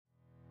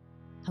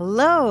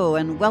Hello,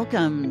 and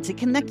welcome to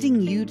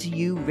Connecting You to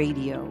You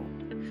Radio,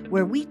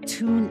 where we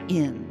tune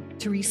in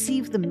to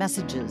receive the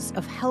messages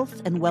of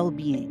health and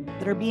well-being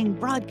that are being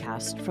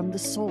broadcast from the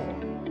soul.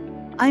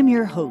 I'm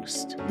your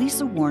host,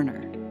 Lisa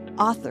Warner,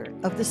 author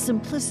of The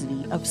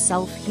Simplicity of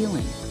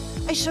Self-Healing.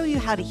 I show you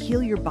how to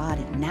heal your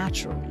body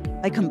naturally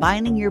by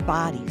combining your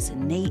body's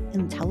innate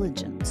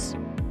intelligence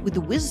with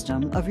the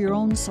wisdom of your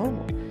own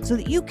soul, so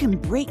that you can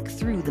break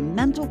through the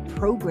mental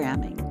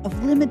programming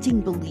of limiting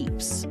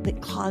beliefs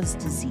that cause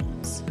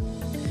disease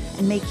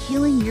and make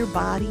healing your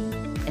body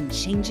and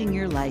changing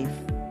your life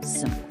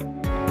simple.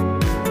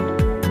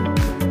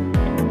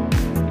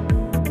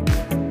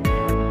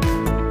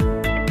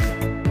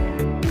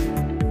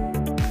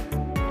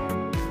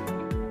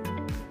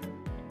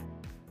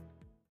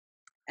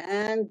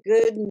 And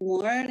good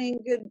morning,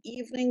 good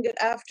evening, good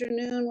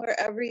afternoon,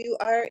 wherever you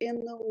are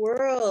in the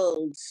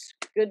world.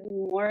 Good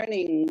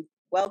morning.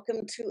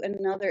 Welcome to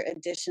another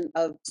edition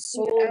of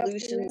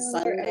SOULution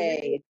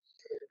Sunday.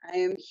 I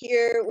am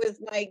here with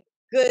my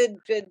good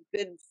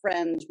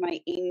friend,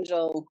 my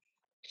angel,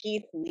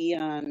 Keith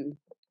Leon,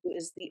 who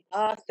is the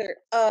author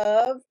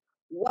of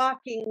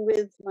Walking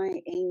with My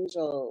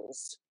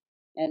Angels.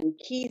 And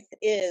Keith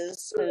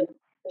is an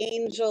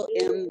angel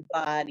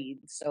embodied.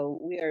 So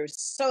we are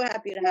so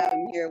happy to have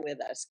him here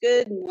with us.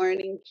 Good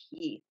morning,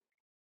 Keith.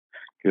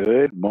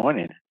 Good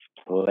morning.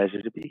 It's a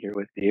pleasure to be here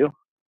with you,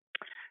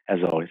 as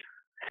always.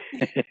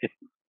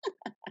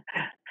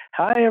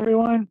 Hi,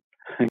 everyone.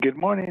 Good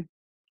morning.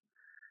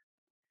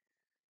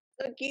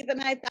 So Keith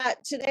and I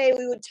thought today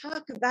we would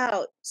talk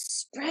about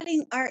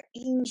spreading our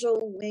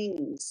angel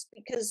wings,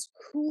 because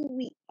who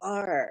we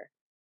are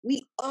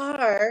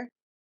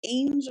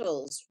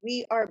angels.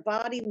 We are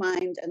body,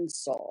 mind, and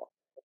soul.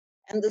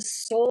 And the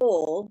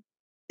soul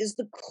is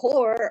the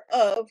core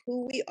of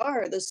who we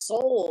are, the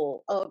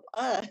soul of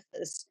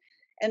us.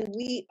 And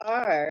we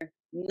are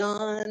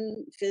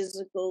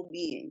non-physical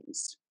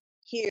beings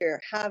here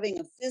having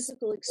a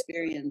physical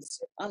experience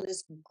on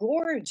this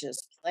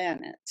gorgeous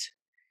planet.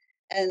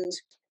 And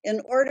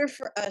in order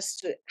for us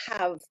to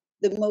have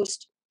the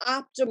most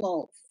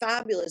optimal,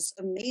 fabulous,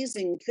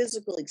 amazing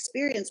physical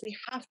experience, we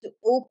have to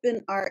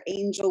open our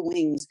angel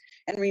wings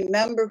and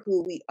remember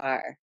who we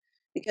are.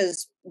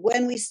 Because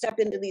when we step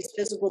into these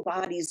physical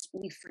bodies,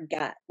 we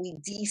forget, we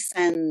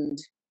descend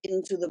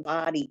into the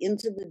body,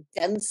 into the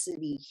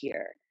density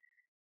here.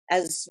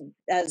 As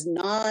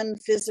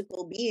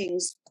non-physical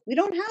beings, we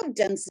don't have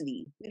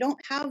density. We don't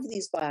have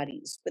these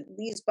bodies, but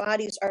these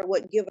bodies are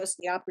what give us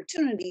the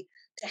opportunity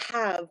to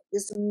have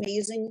this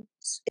amazing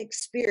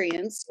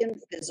experience in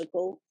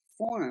physical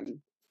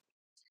form.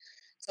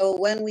 So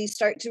when we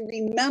start to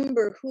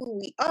remember who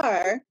we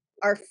are,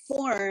 our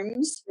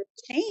forms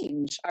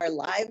change, our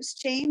lives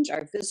change,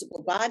 our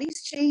physical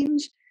bodies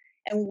change,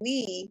 and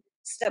we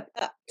step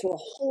up to a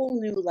whole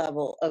new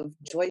level of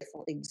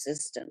joyful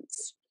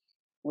existence.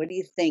 What do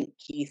you think,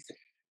 Keith?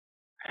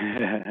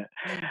 I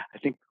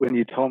think when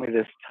you told me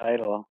this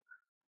title,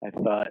 I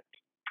thought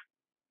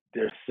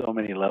there's so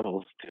many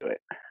levels to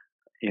it.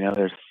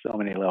 There's so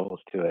many levels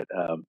to it.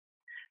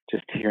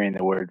 Just hearing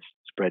the words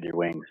 "spread your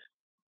wings,"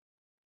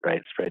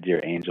 right? Spread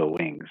your angel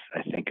wings.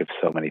 I think of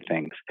so many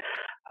things.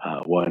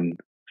 One,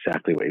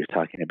 exactly what you're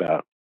talking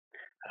about.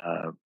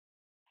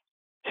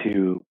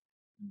 To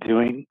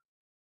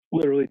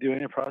literally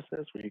doing a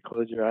process where you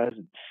close your eyes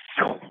and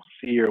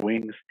see your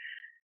wings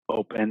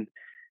open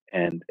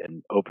and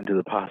open to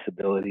the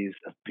possibilities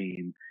of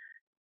being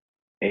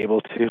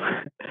able to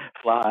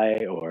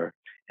fly or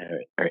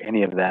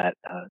any of that.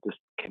 Just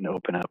can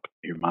open up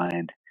your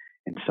mind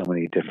in so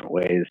many different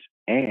ways.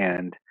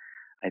 And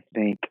I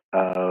think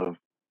of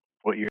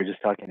what you were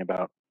just talking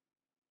about,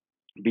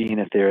 being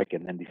etheric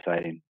and then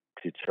deciding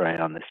to try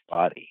on this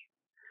body,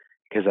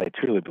 because I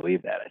truly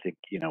believe that. I think,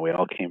 we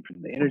all came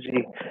from the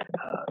energy,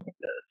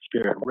 the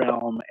spirit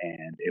realm,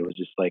 and it was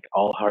just like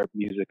all harp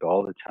music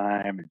all the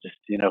time, and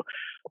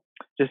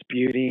just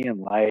beauty and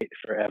light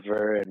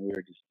forever. And we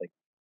were just like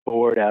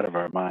bored out of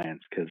our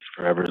minds, because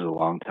forever is a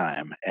long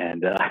time.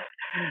 And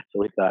so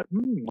we thought,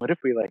 what if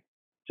we like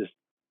just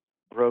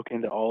broke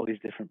into all these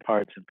different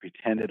parts and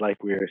pretended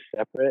like we were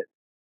separate,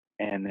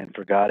 and then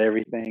forgot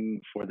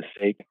everything for the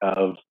sake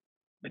of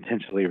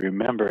potentially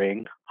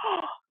remembering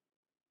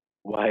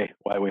why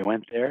we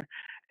went there,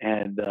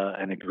 and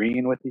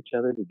agreeing with each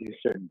other to do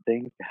certain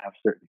things, to have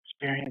certain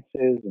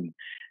experiences,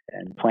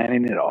 and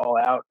planning it all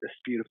out this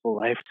beautiful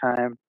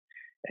lifetime,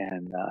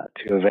 and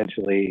to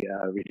eventually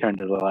return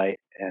to the light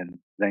and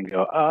then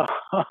go,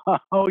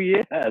 oh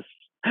yes,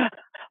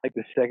 like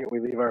the second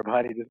we leave our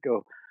body, just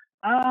go,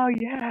 oh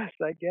yes,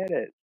 I get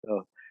it.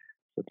 So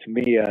to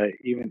me,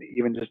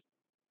 even just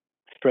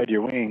spread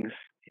your wings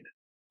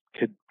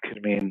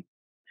could mean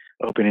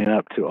opening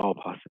up to all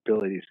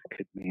possibilities. It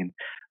could mean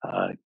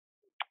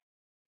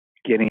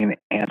getting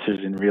answers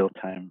in real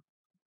time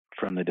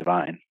from the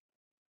divine.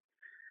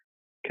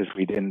 Because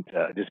we didn't,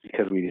 just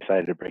because we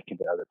decided to break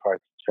into other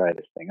parts and try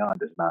this thing on,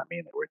 does not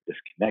mean that we're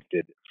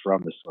disconnected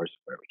from the source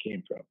of where we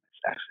came from.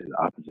 It's actually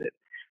the opposite.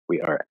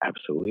 We are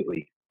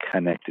absolutely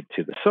connected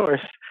to the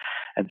source,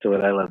 And so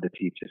what I love to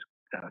teach is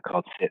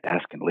called sit,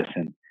 ask, and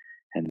listen,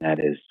 and that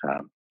is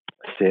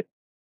sit.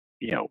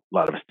 A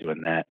lot of us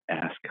doing that.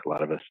 Ask. A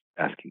lot of us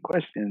asking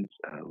questions.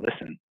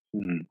 Listen.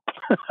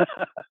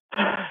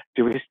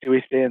 Do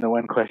we stay in the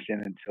one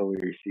question until we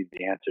receive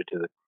the answer to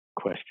the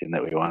question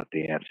that we want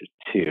the answer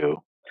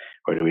to,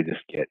 or do we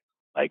just get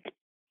like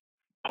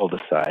pulled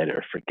aside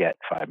or forget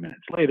 5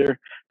 minutes later,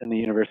 and the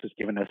universe has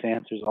given us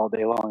answers all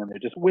day long, and they're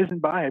just whizzing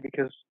by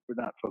because we're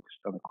not focused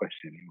on the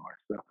question anymore.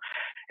 So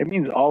it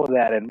means all of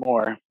that and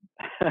more.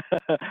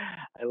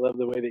 I love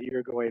the way that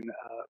you're going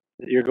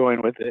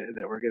with it, and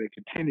that we're going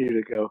to continue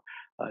to go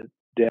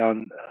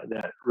down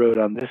that road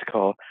on this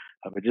call.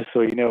 But just so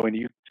you know, when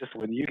you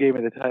gave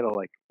me the title,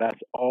 like that's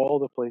all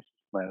the places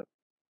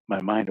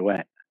my mind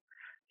went.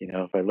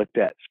 If I looked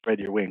at "spread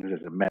your wings"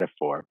 as a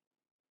metaphor,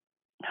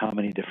 how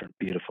many different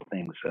beautiful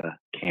things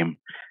came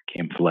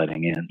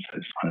flooding in. So I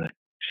just want to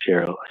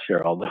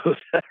share all those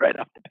right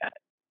off the bat.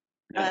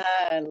 Yeah.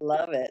 I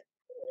love it.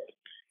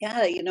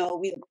 Yeah,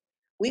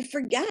 we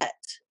forget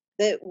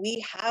that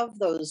we have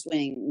those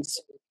wings,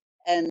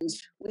 and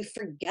we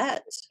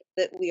forget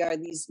that we are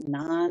these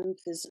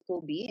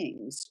non-physical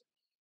beings.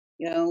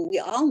 We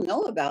all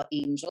know about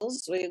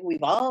angels.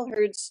 We've all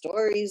heard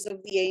stories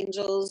of the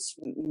angels.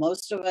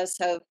 Most of us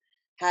have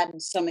had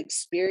some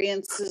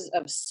experiences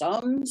of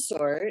some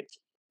sort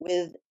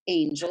with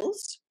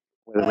angels.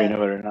 Whether we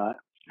know it or not.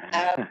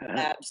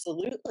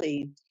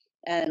 Absolutely.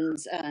 And,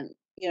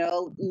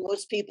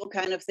 most people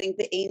kind of think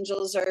the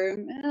angels are,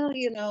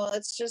 well,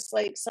 it's just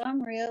like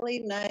some really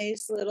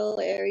nice little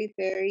airy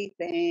fairy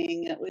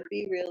thing. It would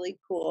be really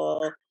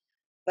cool.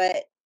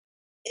 But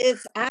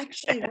it's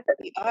actually what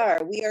we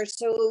are. We are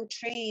so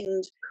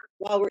trained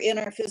while we're in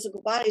our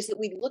physical bodies that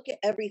we look at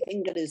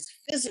everything that is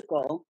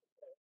physical,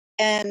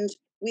 and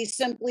we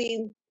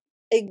simply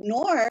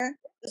ignore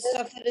the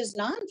stuff that is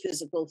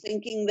non-physical,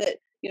 thinking that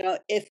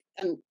if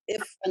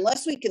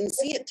unless we can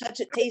see it, touch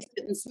it, taste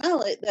it, and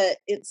smell it, that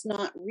it's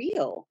not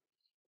real.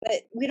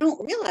 But we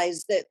don't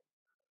realize that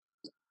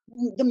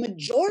the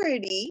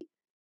majority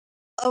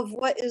of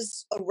what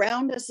is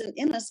around us and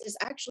in us is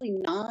actually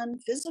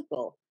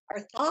non-physical. Our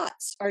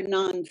thoughts are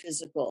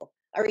non-physical.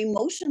 Our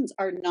emotions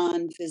are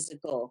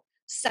non-physical.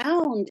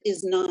 Sound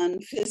is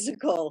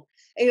non-physical.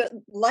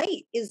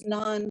 Light is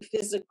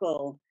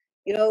non-physical.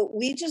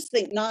 We just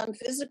think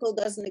non-physical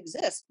doesn't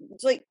exist.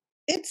 It's like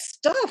it's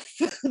stuff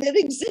that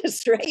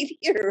exists right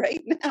here,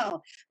 right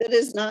now, that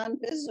is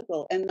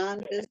non-physical, and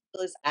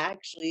non-physical is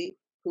actually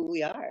who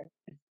we are.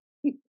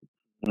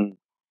 Mm,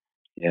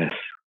 yes,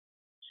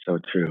 so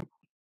true.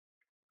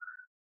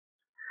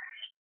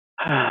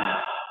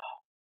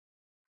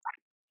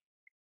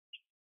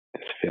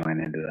 Just feeling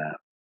into that.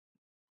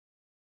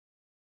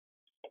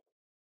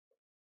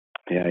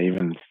 Yeah,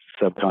 even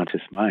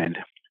subconscious mind,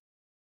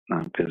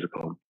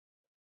 non-physical,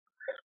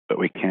 but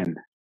we can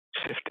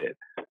shift it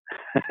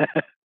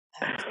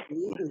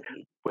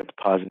Absolutely. with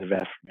positive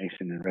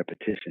affirmation and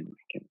repetition.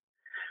 We can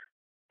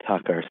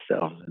talk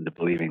ourselves into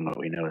believing what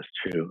we know is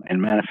true.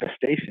 And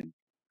manifestation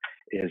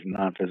is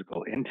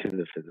non-physical into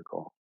the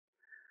physical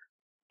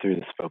through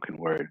the spoken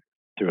word,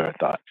 through our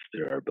thoughts,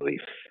 through our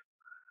beliefs.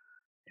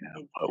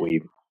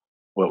 Exactly.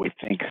 What we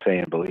think, say,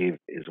 and believe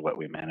is what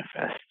we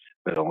manifest,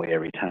 but only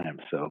every time.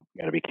 So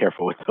you got to be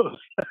careful with those.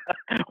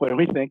 What are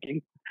we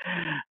thinking?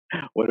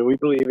 What are we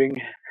believing?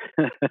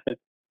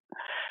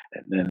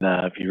 And then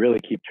if you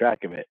really keep track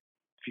of it,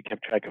 if you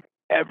kept track of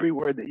every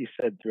word that you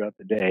said throughout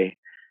the day,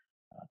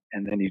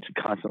 and then you just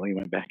constantly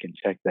went back and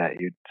checked that,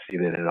 you'd see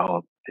that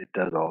it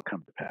does all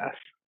come to pass.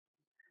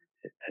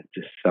 It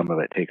just some of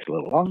it takes a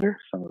little longer,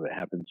 some of it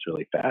happens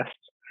really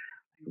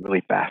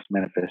fast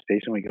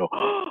manifestation. We go,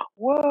 oh,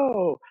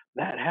 whoa,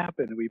 that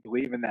happened. We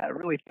believe in that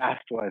really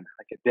fast one,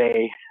 like a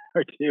day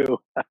or two.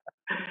 But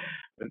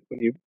when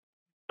you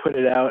put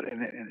it out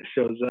and it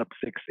shows up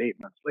 6, 8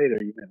 months later,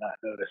 you may not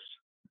notice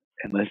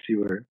unless you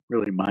were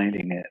really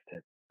minding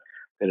it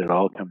that it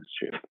all comes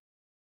true.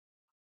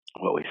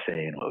 What we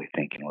say and what we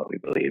think and what we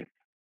believe.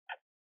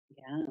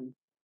 Yeah.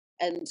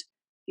 And,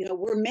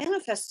 we're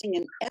manifesting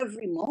in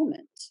every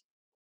moment,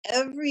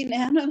 every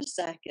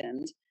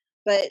nanosecond.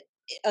 But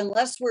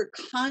unless we're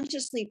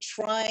consciously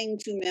trying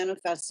to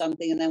manifest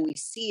something and then we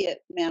see it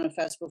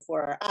manifest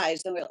before our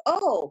eyes, then we're like,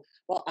 oh,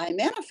 well, I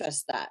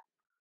manifest that.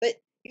 But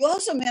you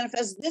also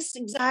manifest this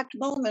exact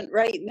moment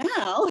right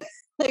now,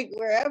 like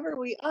wherever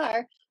we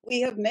are,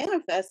 we have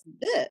manifest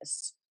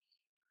this.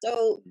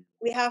 So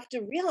we have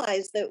to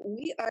realize that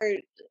we are,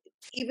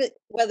 even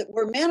whether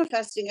we're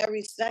manifesting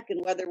every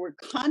second, whether we're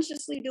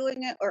consciously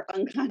doing it or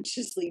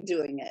unconsciously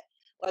doing it,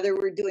 whether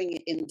we're doing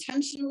it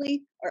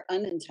intentionally or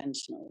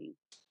unintentionally.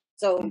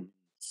 So Mm.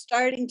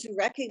 starting to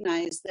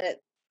recognize that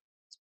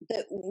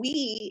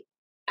we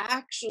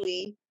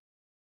actually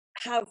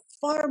have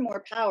far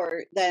more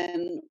power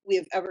than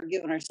we've ever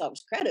given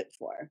ourselves credit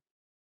for, Mm.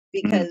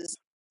 because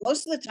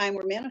most of the time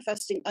we're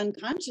manifesting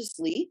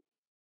unconsciously,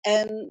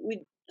 and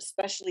we,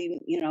 especially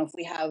if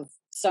we have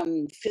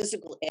some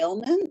physical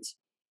ailment,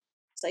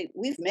 it's like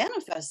we've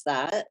manifest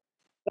that,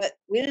 but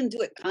we didn't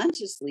do it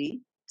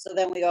consciously. So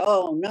then we go,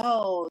 oh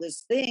no,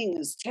 this thing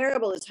is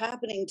terrible, it's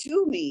happening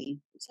to me.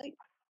 It's like,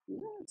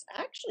 no, it's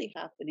actually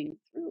happening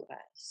through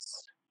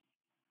us.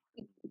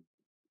 Mm.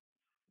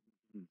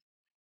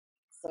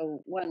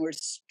 So when we're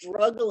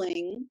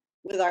struggling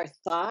with our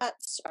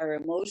thoughts, our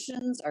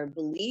emotions, our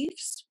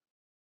beliefs,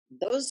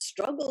 those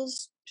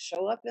struggles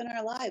show up in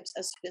our lives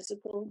as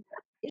physical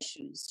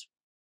issues.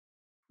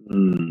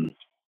 Mm.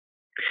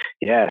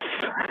 Yes.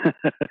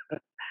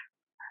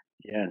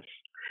 Yes.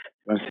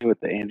 You want to see what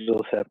the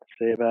angels have to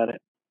say about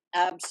it?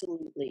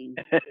 Absolutely.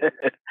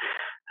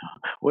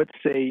 What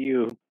say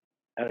you,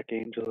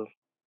 archangels,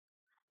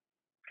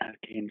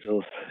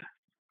 archangels,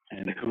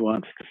 and who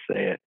wants to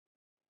say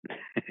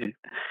it?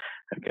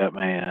 I've got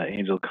my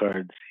angel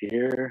cards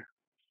here,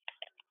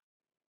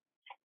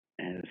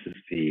 and this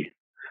is the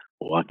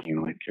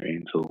Walking with Your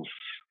Angels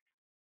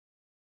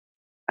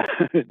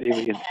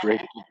daily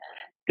inspiration,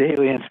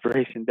 daily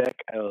inspiration deck.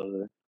 I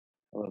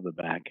love the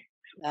back.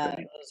 So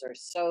pretty. Those are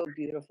so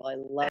beautiful. I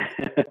love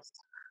those.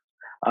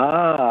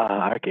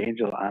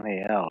 Archangel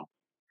Aniel.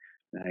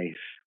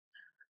 Nice.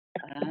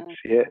 Can Uh, you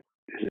see it?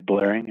 Is it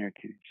blurring or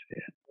can you see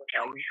it?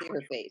 I can see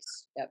her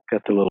face. Yep.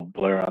 Got the little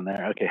blur on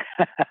there. Okay.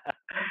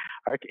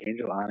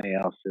 Archangel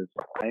Aniel says,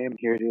 I am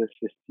here to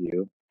assist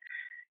you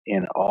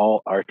in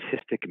all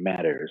artistic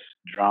matters,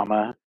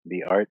 drama,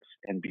 the arts,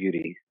 and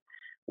beauty.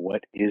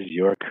 What is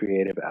your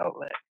creative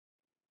outlet?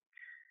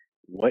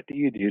 What do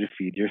you do to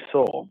feed your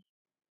soul?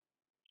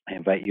 I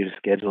invite you to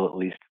schedule at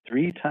least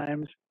 3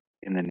 times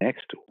in the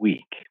next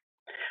week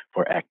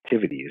for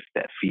activities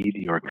that feed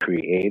your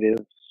creative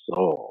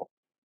soul.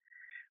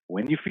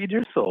 When you feed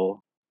your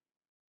soul,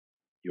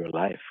 your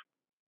life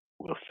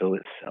will fill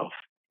itself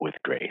with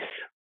grace.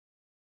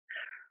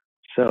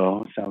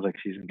 So, sounds like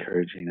she's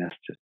encouraging us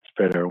to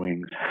spread our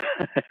wings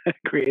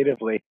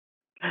creatively.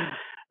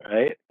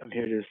 Right? I'm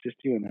here to assist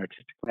you in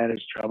artistic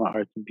matters, drama,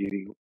 arts, and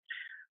beauty.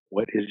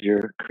 What is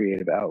your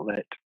creative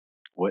outlet?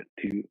 What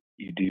do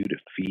you do to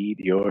feed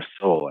your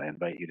soul? I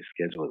invite you to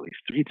schedule at least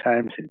 3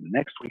 times in the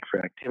next week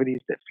for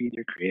activities that feed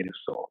your creative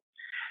soul.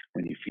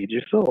 When you feed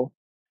your soul,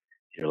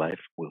 your life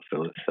will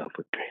fill itself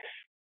with grace.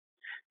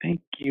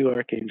 Thank you,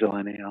 Archangel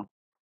Aniel.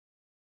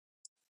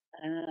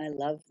 I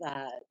love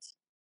that.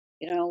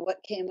 You know,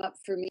 what came up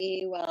for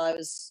me while I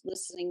was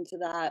listening to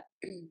that,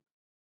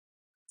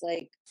 it's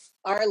like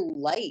our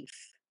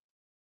life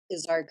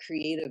is our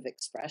creative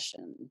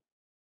expression.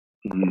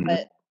 Mm,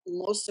 But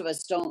most of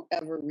us don't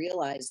ever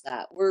realize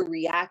that. We're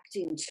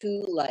reacting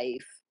to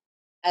life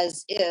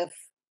as if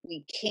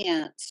we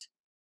can't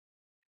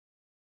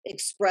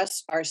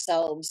express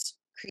ourselves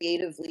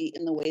creatively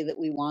in the way that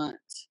we want,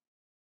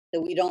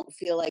 that we don't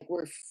feel like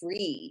we're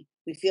free.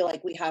 We feel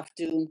like we have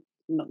to,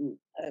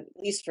 at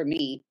least for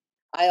me,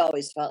 I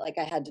always felt like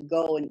I had to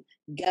go and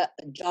get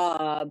a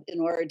job in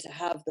order to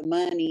have the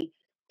money,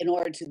 in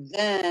order to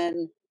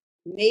then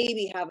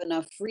maybe have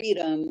enough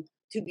freedom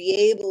to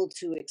be able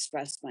to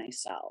express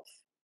myself.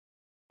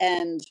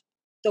 And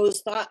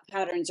those thought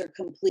patterns are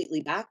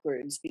completely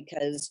backwards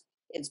because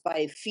it's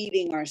by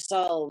feeding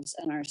ourselves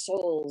and our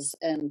souls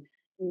and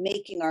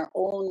making our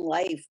own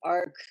life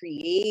our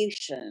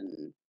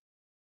creation,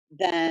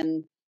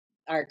 then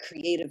our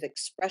creative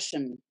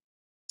expression.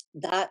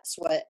 That's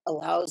what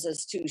allows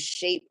us to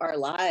shape our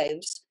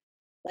lives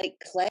like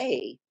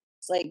clay.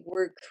 It's like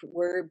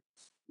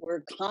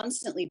we're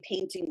constantly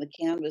painting the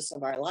canvas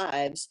of our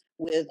lives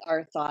with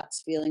our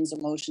thoughts, feelings,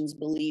 emotions,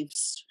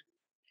 beliefs,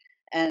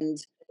 and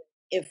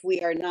if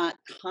we are not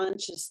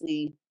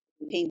consciously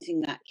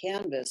painting that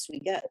canvas, we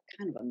get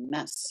kind of a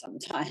mess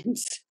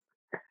sometimes.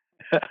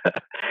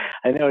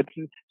 I know it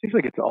seems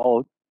like it's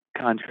all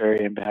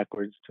contrary and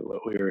backwards to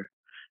what we were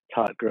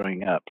taught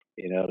growing up.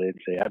 They'd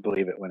say, "I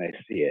believe it when I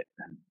see it."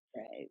 And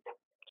Right.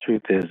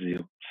 truth is,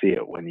 you see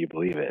it when you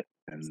believe it,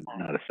 and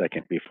not a Exactly.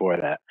 second before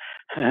that,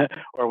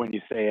 or when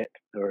you say it,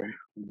 or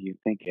when you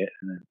think it,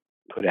 and then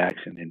put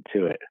action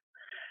into it.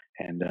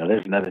 And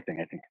there's another thing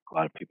I think a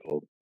lot of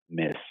people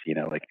miss.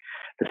 Like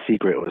The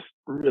Secret was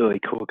really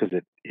cool because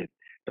it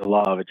the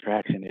law of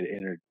attraction, it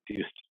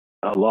introduced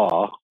a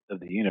law of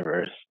the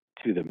universe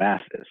to the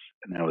masses,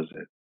 and that was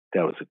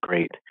a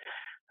great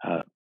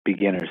uh,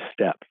 beginner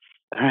step.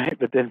 All right,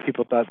 but then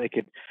people thought they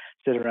could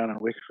sit around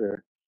and wish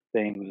for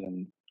things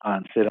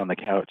and sit on the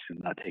couch and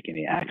not take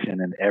any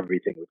action, and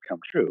everything would come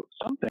true.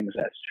 Some things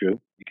that's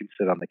true. You can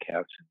sit on the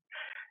couch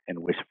and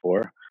wish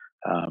for.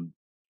 Um,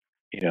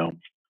 you know,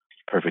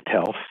 perfect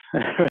health,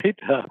 right?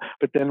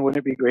 But then wouldn't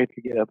it be great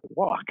to get up and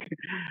walk,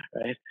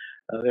 right?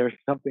 There are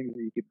some things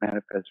that you could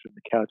manifest from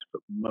the couch,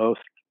 but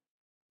most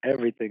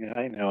everything that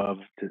I know of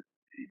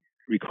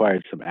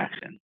required some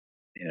action,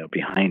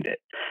 behind it.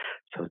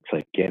 So it's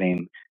like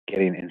getting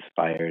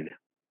inspired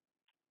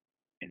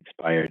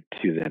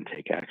to then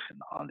take action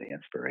on the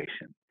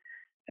inspiration.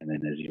 And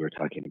then as you were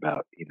talking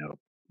about,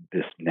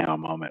 this now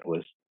moment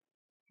was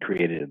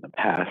created in the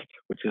past,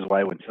 which is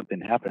why when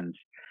something happens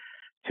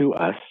to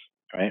us,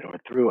 right, or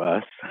through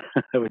us,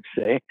 I would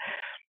say,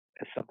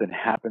 if something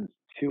happens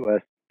to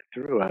us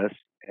through us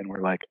and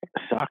we're like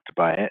shocked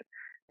by it,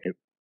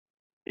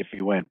 if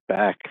you went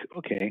back,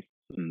 okay,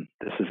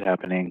 this is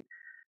happening.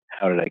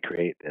 How did I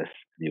create this?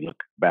 And you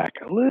look back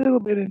a little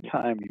bit in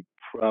time, you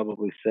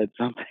probably said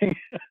something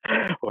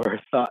or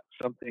thought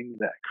something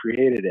that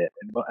created it.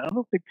 And I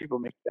don't think people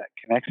make that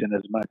connection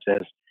as much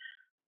as,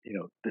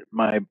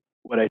 my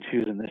what I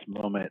choose in this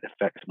moment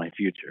affects my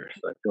future.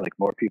 So I feel like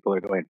more people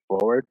are going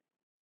forward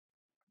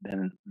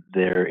than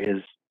there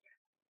is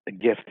a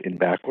gift in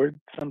backward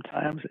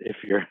sometimes if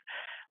you're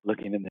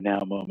looking in the now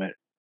moment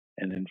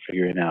and then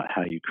figuring out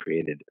how you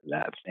created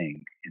that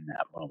thing in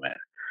that moment.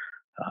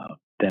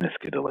 Then it's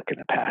good to look in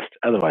the past.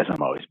 Otherwise,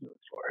 I'm always moving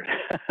forward,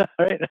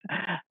 right?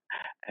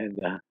 And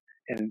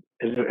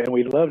and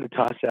we love to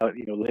toss out,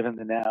 live in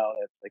the now.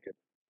 That's like a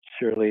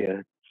surely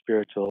a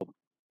spiritual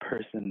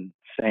person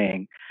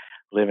saying,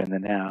 live in the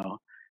now.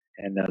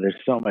 And there's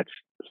so much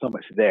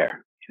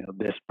there.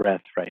 This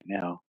breath right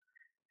now.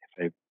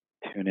 If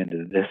I tune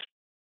into this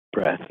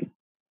breath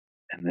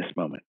and this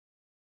moment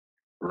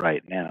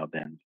right now,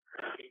 then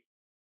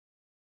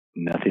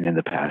nothing in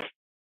the past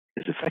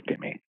is affecting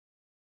me.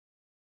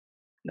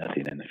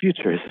 Nothing in the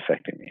future is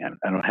affecting me.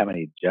 I don't have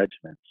any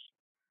judgments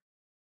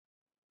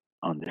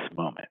on this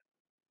moment.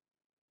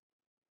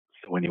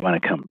 So when you want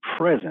to come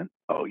present,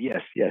 oh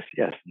yes, yes,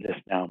 yes, this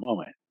now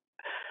moment.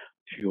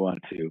 If you want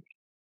to,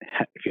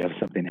 if you have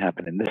something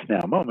happen in this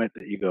now moment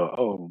that you go,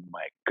 oh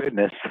my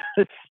goodness,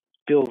 it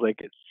feels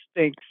like it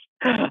stinks,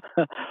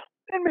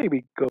 then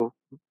maybe go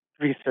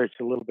research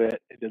a little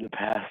bit into the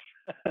past.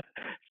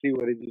 See,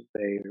 what did you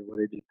say or what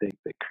did you think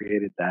that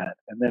created that,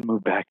 and then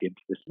move back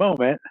into this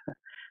moment.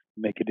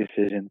 Make a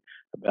decision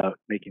about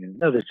making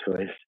another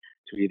choice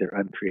to either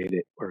uncreate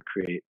it or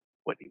create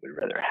what you would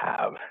rather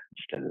have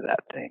instead of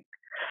that thing.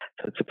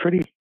 So it's a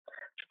pretty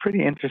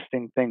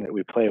interesting thing that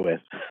we play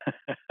with,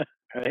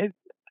 right?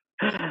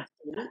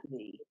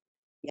 Absolutely.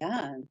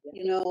 Yeah.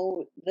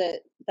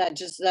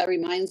 That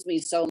reminds me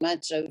so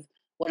much of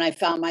when I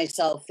found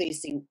myself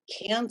facing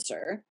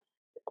cancer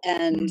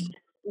and Mm,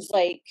 was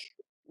like,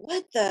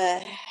 what the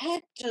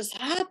heck just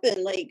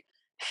happened? Like,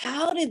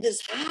 how did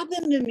this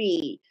happen to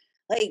me?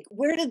 Like,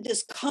 where did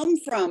this come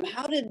from?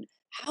 How did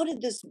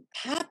this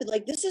happen?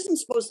 Like, this isn't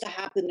supposed to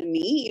happen to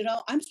me.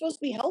 I'm supposed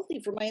to be healthy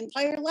for my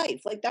entire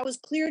life. Like, that was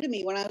clear to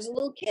me when I was a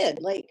little kid.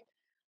 Like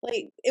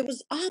it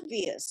was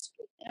obvious.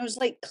 And it was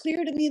like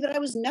clear to me that I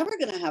was never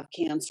going to have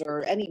cancer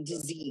or any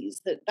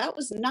disease, that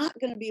was not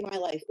going to be my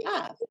life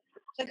path.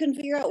 So I couldn't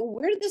figure out, well,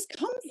 where did this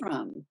come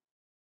from?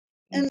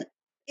 mm, And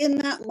in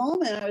that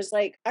moment, I was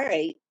like, all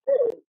right,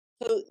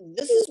 so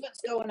this is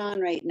what's going on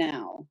right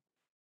now.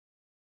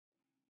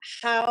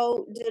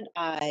 How did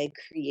I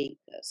create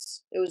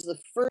this? It was the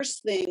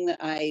first thing that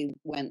I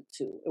went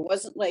to. It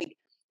wasn't like,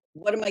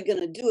 what am I going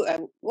to do? I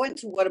went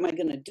to what am I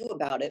going to do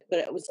about it? But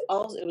it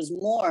was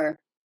more,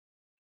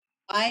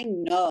 I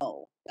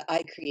know that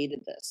I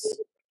created this.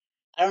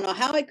 I don't know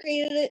how I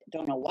created it,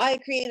 don't know why I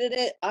created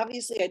it.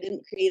 Obviously, I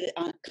didn't create it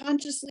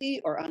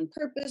consciously or on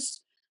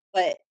purpose,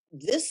 but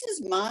this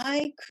is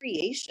my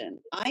creation.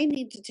 I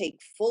need to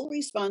take full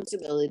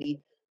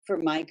responsibility for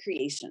my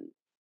creation.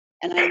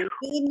 And I knew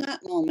in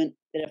that moment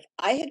that if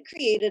I had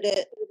created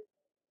it,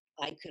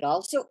 I could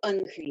also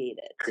uncreate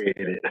it. create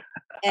it.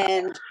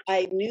 And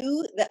I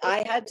knew that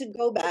I had to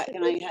go back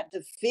and I had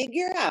to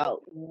figure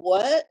out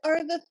what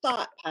are the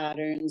thought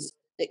patterns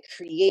that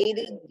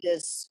created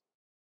this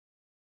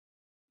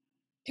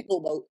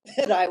pickle boat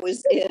that I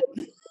was in.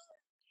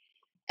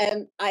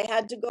 And I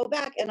had to go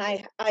back and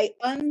I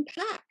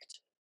unpacked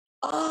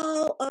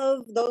all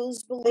of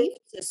those belief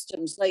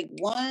systems, like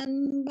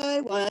one by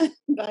one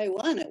by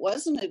one. It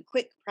wasn't a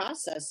quick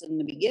process in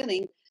the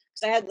beginning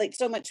because I had like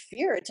so much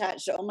fear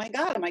attached to, oh my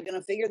God, am I going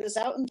to figure this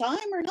out in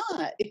time or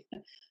not?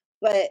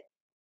 But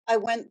I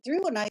went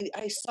through and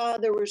I saw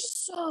there were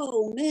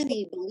so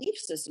many belief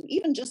systems,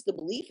 even just the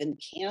belief in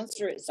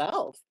cancer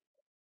itself.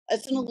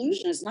 It's an Mm,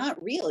 illusion. It's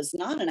not real. It's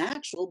not an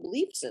actual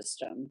belief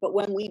system. But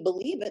when we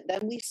believe it,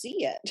 then we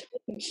see it.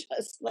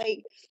 Just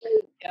like,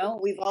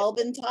 we've all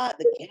been taught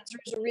that cancer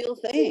is a real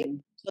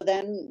thing. So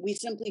then we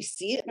simply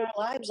see it in our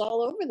lives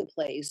all over the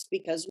place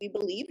because we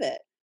believe it.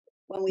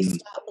 When we mm,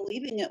 stop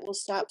believing it, we'll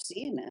stop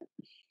seeing it.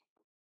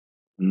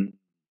 mm.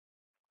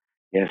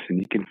 Yes, and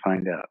you can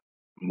find out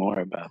more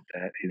about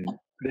that in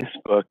this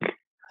book.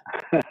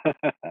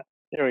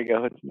 There we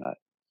go. It's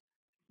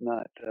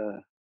not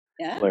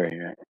Yeah, blurry,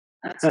 right?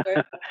 that's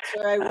where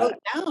I uh, wrote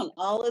down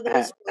all of uh,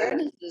 those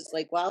awarenesses,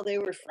 like while they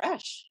were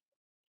fresh.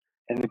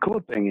 and the cool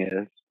thing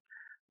is,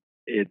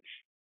 it's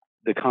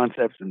the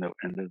concepts and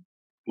the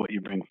what you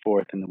bring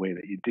forth in the way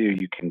that you do.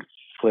 You can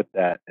flip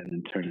that and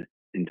then turn it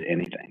into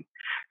anything.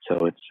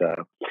 So it's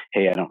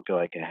hey, I don't feel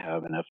like I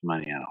have enough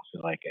money. I don't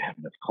feel like I have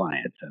enough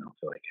clients. I don't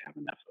feel like I have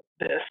enough of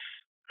this.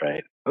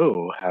 Right?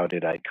 Oh, how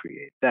did I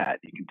create that?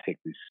 You can take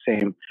these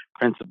same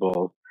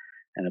principles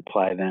and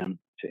apply them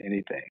to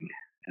anything,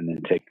 and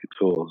then take the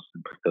tools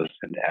and put those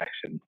into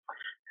action,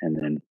 and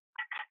then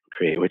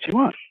create what you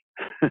want.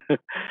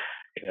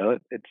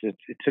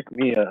 It took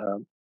me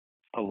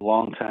a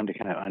long time to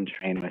kind of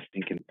untrain my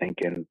stinking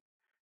thinking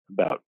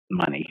about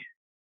money,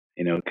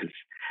 because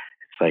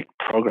it's like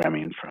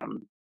programming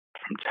from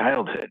from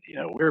childhood.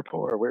 We're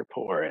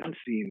poor, and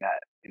seeing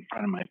that in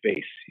front of my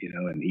face,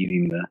 and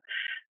eating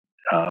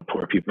the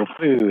poor people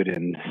food,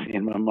 and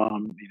seeing my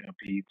mom,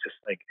 be just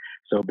like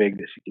so big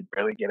that she could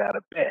barely get out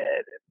of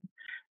bed.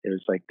 It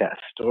was like that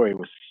story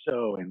was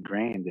so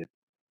ingrained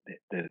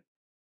that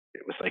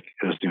it was like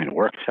I was doing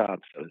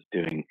workshops, I was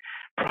doing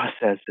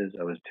processes,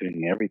 I was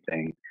doing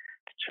everything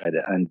to try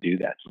to undo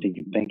that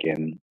stinking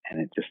thinking,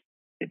 and it just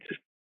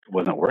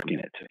wasn't working.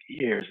 It took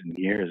years and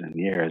years and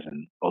years,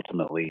 and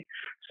ultimately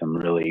some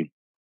really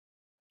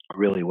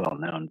really well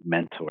known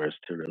mentors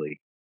to really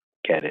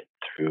get it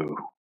through,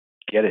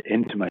 get it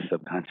into my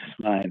subconscious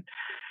mind,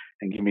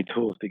 and give me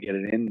tools to get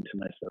it into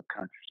my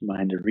subconscious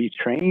mind, to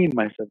retrain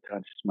my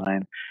subconscious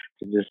mind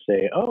to just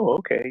say, oh,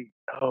 okay,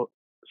 oh,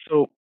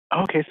 so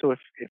okay, so if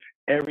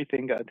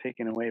everything got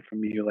taken away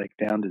from you, like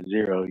down to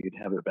zero, you'd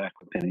have it back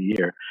within a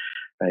year,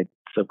 right?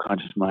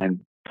 Subconscious mind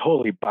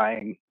totally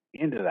buying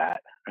into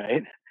that,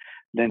 right?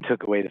 Then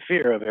took away the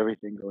fear of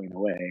everything going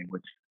away,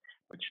 which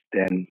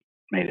then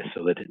made it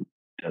so that it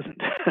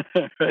doesn't.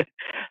 Right?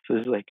 So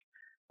there's like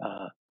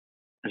uh,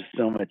 there's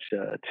so much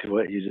to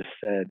what you just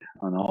said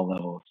on all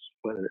levels,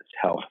 whether it's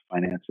health,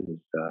 finances,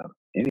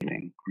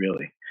 anything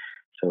really.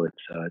 So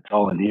it's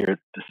all in here.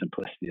 The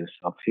simplicity of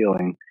self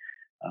healing,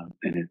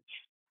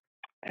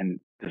 and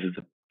this is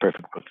a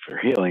perfect book for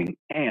healing,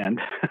 and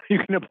you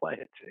can apply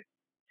it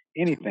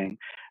to anything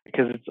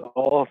because it's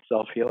all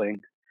self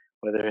healing,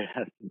 whether it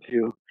has to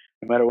do,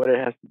 no matter what it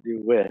has to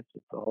do with,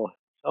 it's all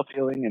self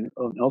healing, and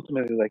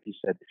ultimately, like you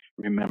said,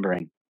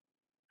 remembering,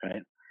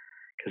 right?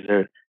 Because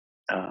there,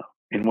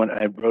 in one,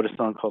 I wrote a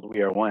song called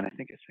 "We Are One." I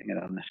think I sang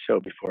it on the show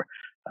before.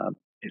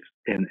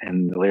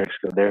 And the lyrics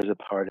go, "There's a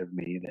part of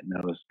me that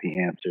knows the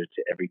answer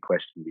to every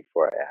question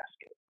before I ask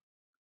it.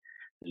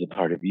 There's a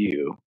part of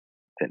you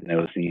that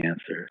knows the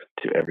answer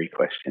to every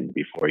question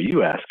before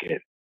you ask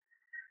it.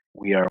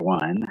 We are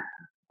one.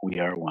 We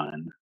are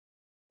one.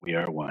 We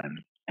are one,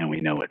 and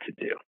we know what to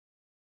do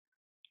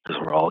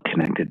because we're all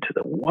connected to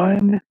the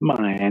one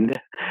mind.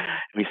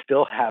 We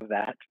still have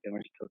that, and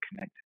we're still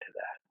connected to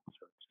that.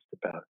 So it's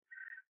just about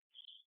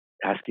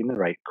asking the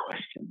right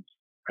questions,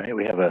 right?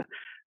 We have a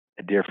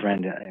dear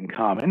friend in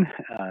common,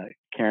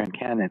 Karen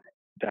Cannon,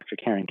 Dr.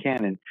 Karen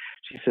Cannon.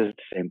 She says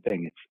the same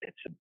thing. It's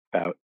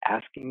about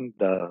asking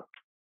the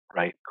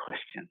right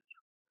questions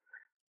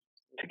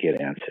to get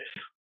answers.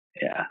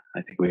 Yeah,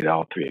 I think we'd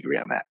all three agree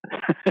on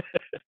that.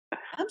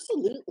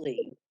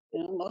 Absolutely.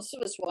 Most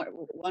of us want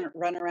to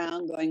run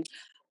around going,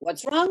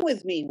 "What's wrong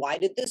with me? Why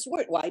did this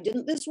work? Why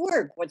didn't this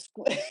work? What's,"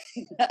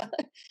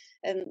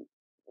 and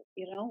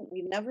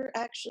we never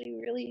actually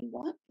really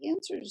want the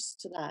answers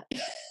to that.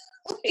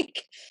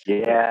 Like,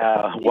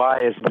 Yeah, why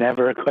is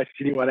never a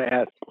question you want to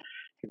ask.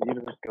 Because the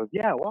universe goes,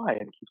 yeah, why?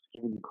 And keeps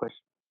giving you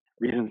questions,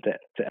 reasons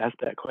to ask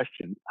that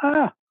question.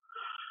 Ah.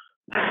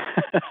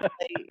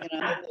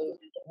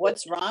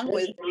 what's wrong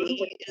with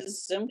me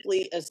is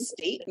simply a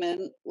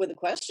statement with a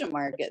question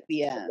mark at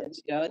the end.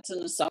 It's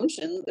an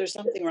assumption that there's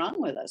something wrong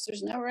with us.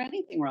 There's never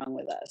anything wrong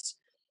with us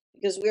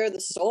because we are the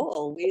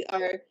soul. We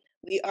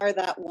are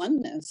that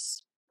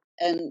oneness.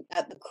 And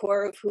at the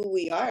core of who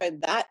we are,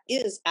 that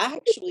is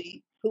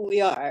actually who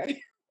we are,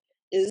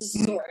 is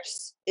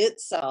source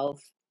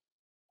itself.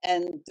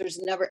 And there's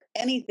never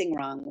anything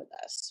wrong with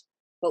us.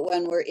 But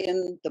when we're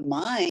in the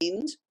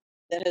mind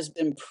that has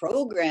been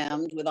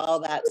programmed with all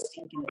that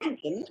stinking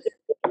thinking,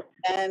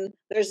 and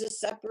there's a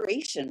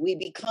separation. We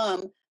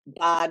become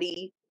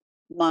body,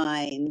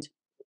 mind,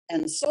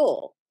 and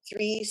soul,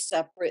 three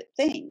separate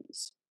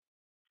things.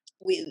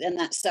 And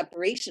that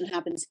separation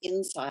happens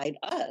inside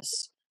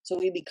us. So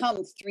we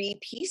become three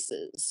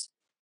pieces,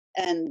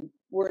 and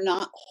we're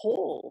not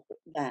whole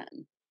then.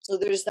 So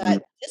there's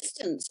that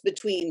distance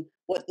between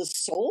what the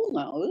soul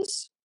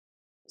knows.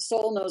 The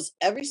soul knows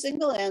every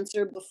single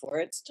answer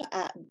before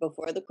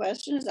the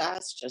question is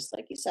asked, just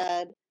like you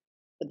said.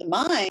 But the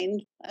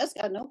mind has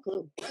got no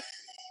clue.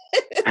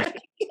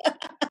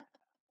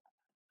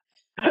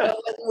 When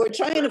we're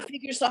trying to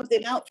figure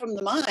something out from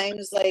the mind,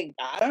 it's like,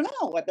 I don't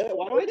know. What do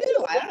I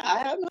do? I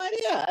have no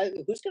idea.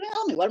 Who's going to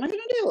help me? What am I going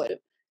to do?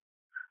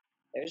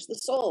 There's the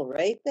soul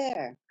right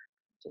there.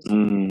 Just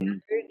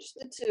Mm, merge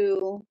the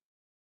two,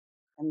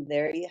 and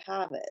there you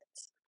have it.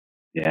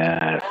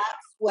 yes.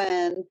 That's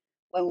when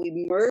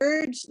we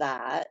merge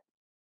that,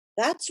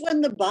 that's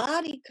when the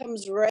body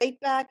comes right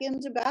back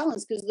into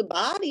balance because the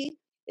body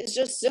is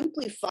just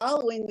simply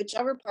following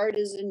whichever part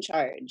is in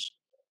charge.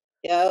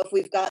 If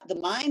we've got the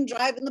mind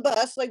driving the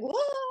bus, like, whoa,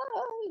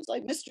 it's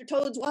like Mr.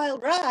 Toad's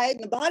Wild Ride,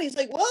 and the body's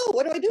like, whoa,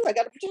 what do I do? I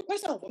got to protect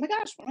myself. Oh my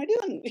gosh, what am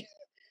I doing?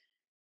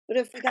 But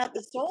if we got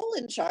the soul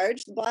in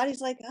charge, the body's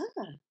like,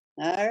 all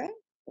right,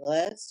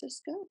 let's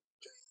just go.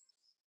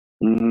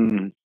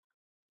 Mm, So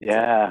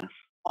yeah.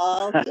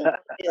 all healing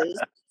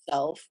is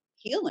self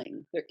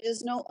healing. There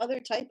is no other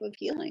type of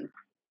healing,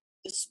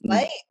 Mm.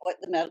 despite what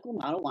the medical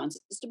model wants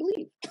us to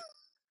believe.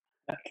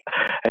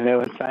 I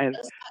know, Does not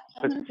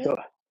come puts in a pill.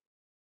 so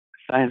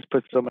science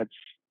puts so much,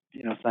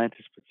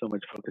 scientists put so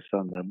much focus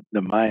on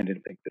the mind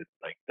and think that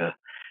like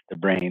the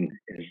brain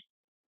is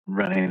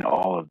running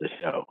all of the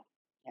show.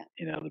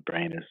 You know, the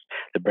brain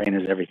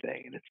is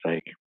everything, and it's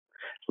like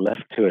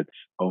left to its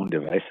own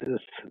devices,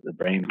 the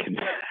brain can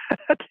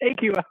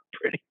take you out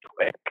pretty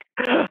quick.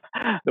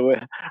 The way,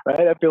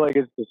 right? I feel like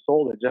it's the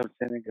soul that jumps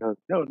in and goes,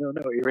 no, no,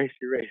 no, erase,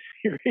 erase,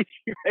 erase,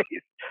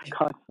 erase,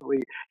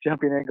 constantly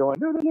jumping in, going,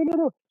 no, no, no, no,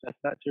 no, that's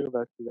not true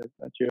about you. That's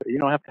not true. You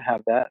don't have to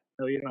have that.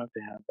 No, you don't have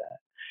to have that.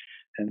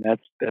 And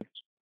that's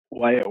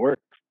why it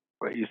works.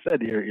 What you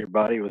said, your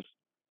body was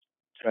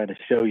trying to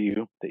show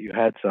you that you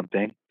had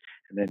something,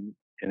 and then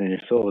your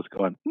soul was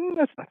going,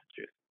 that's not the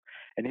truth.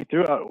 And he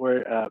threw out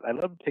word. I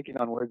love taking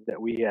on words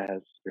that we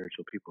as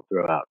spiritual people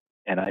throw out,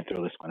 and I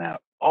throw this one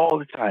out all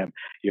the time.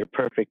 You're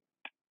perfect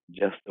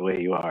just the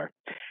way you are,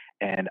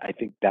 and I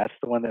think that's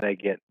the one that I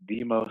get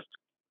the most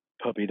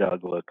puppy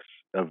dog looks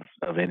of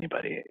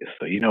anybody.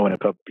 So you know when a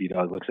puppy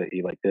dog looks at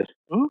you like this,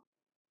 ooh,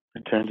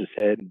 and turns his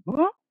head,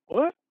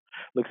 what?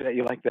 Looks at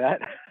you like that.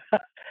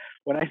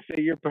 When I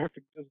say you're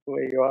perfect just the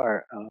way you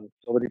are,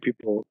 so many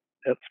people,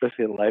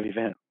 especially at a live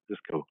event,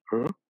 just go,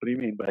 huh? What do you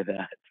mean by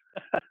that?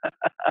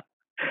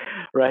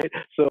 Right?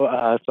 So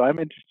I'm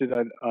interested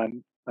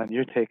on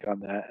your take on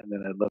that, and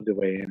then I'd love to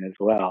weigh in as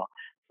well.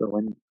 So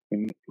when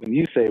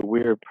you say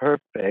we're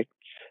perfect,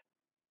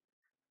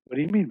 what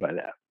do you mean by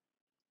that?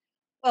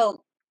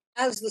 Well,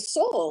 as the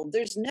soul,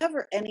 there's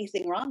never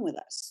anything wrong with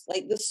us.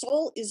 Like the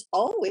soul is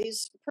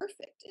always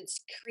perfect.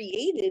 It's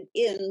created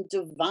in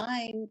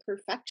divine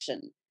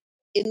perfection,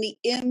 in the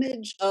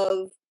image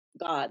of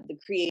God, the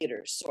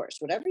creator, source,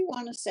 whatever you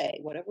want to say,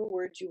 whatever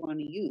words you want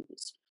to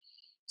use.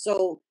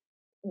 So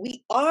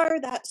we are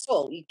that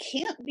soul. You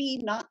can't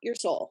be not your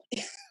soul.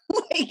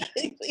 Like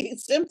you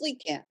simply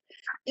can't.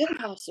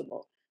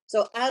 Impossible.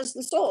 So as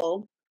the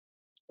soul,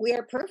 we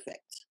are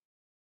perfect.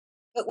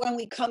 But when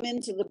we come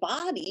into the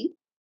body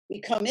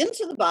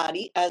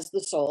as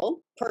the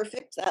soul,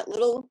 perfect, that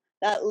little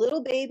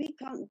baby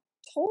come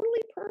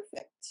totally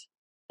perfect.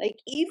 Like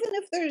even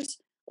if there's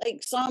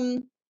like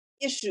some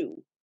issue,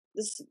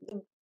 this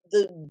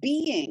the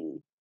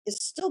being is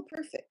still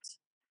perfect.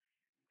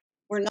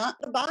 We're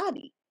not the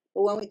body.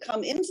 But when we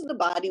come into the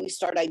body, we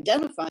start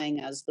identifying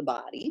as the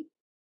body.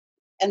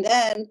 And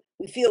then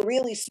we feel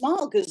really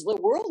small because the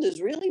world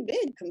is really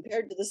big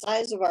compared to the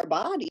size of our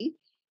body.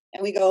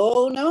 And we go,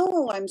 oh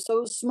no, I'm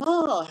so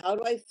small. How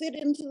do I fit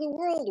into the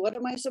world? What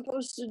am I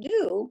supposed to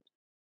do?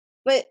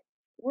 But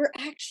we're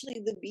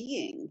actually the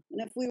being.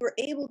 And if we were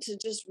able to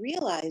just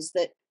realize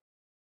that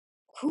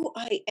who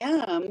I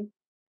am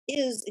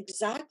is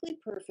exactly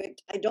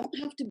perfect, I don't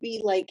have to be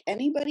like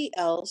anybody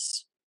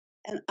else.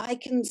 And I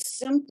can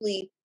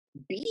simply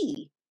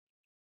be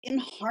in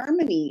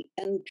harmony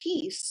and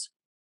peace,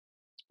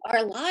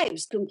 our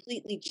lives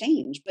completely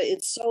change. But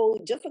it's so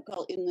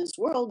difficult in this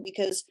world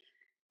because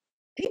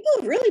people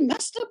have really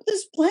messed up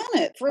this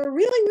planet for a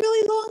really,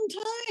 really long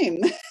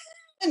time.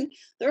 And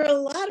there are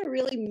a lot of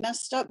really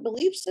messed up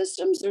belief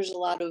systems. There's a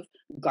lot of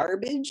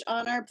garbage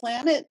on our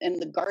planet,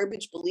 and the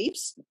garbage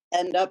beliefs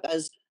end up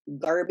as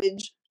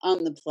garbage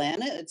on the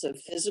planet. It's a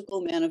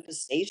physical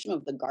manifestation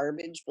of the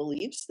garbage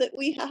beliefs that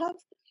we have.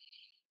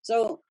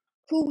 So,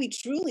 who we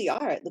truly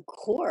are at the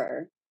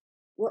core,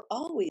 we're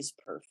always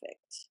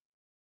perfect.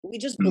 We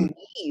just Mm,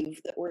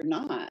 believe that we're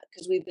not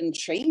because we've been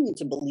trained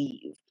to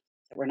believe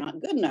that we're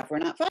not good enough, we're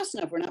not fast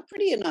enough, we're not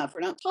pretty enough,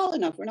 we're not tall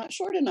enough, we're not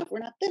short enough, we're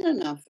not thin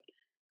enough,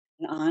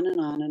 and on and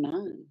on and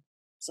on.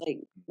 It's like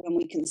when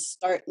we can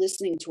start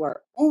listening to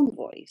our own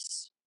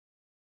voice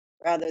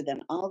rather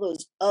than all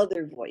those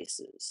other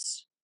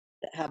voices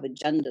that have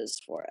agendas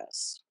for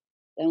us,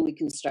 then we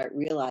can start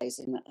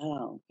realizing that,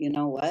 oh, you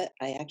know what?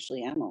 I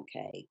actually am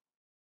okay.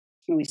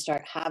 When we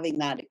start having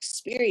that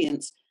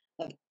experience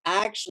of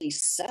actually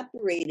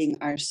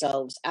separating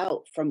ourselves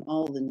out from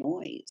all the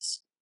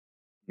noise.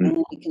 mm, And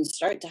when we can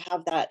start to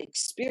have that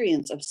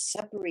experience of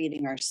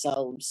separating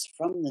ourselves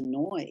from the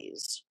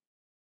noise,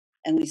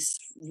 and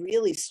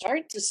really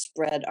start to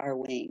spread our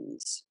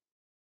wings,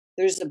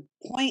 there's a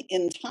point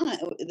in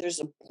time,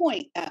 there's a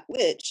point at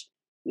which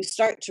we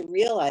start to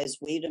realize,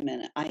 wait a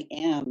minute, I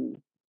am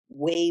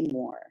way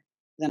more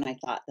than I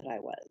thought that I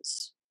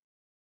was.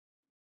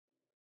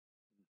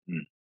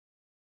 mm.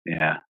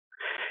 Yeah,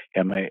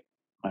 yeah. My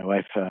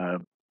wife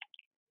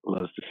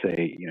loves to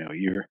say, you know,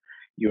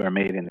 you are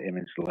made in the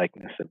image and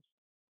likeness of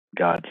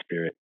God,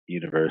 Spirit,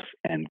 universe,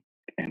 and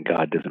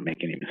God doesn't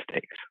make any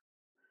mistakes.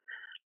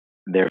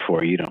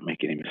 Therefore, you don't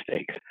make any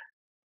mistakes.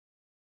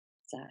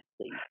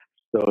 Exactly.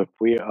 So if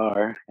we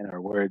are in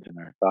our words and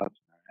our thoughts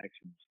and our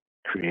actions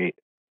create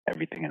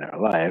everything in our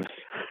lives,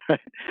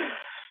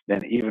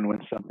 then even when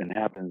something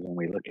happens and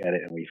we look at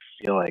it and we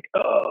feel like,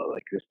 oh,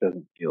 like this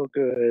doesn't feel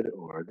good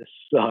or this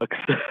sucks,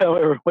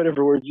 however,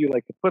 whatever words you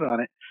like to put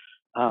on it,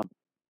 um,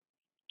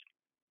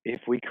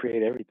 if we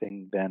create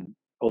everything, then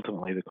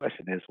ultimately the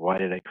question is, why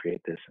did I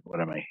create this and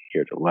what am I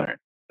here to learn?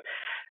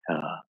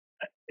 Uh,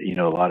 you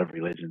know, a lot of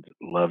religions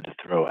love to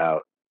throw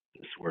out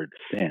this word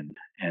sin,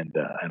 and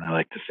I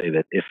like to say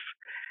that if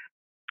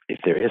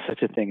there is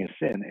such a thing as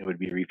sin, it would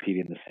be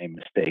repeating the same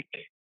mistake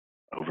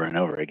over and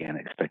over again,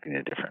 expecting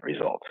a different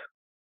result.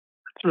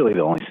 It's really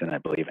the only sin I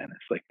believe in.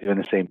 It's like doing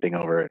the same thing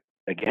over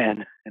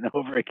again and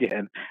over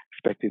again,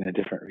 expecting a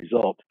different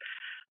result.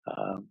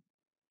 Um,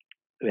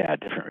 yeah, a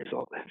different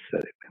result. I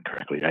said it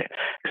incorrectly, right?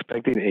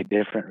 Expecting a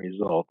different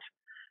result,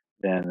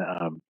 then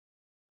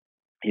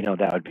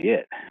that would be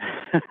it,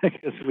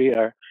 because we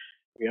are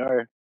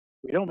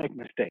we don't make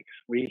mistakes.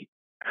 We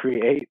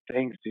create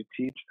things to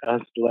teach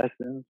us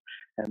lessons,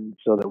 and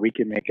so that we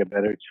can make a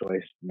better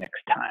choice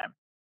next time.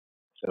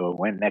 So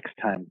when next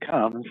time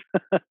comes,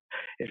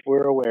 if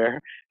we're aware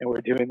and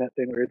we're doing that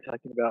thing we were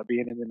talking about,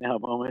 being in the now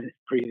moment,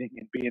 breathing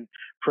and being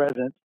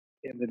present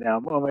in the now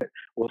moment,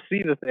 we'll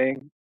see the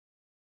thing,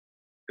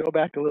 go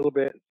back a little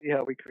bit, see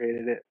how we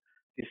created it,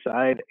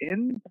 decide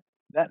in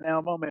that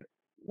now moment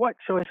what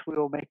choice we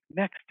will make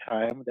next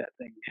time that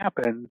thing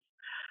happens,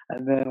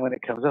 and then when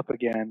it comes up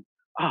again,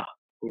 ah,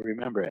 we'll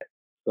remember it.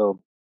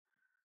 So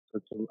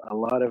it's a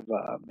lot of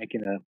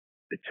making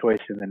the choice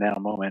in the now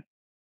moment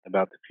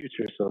about the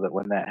future, so that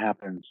when that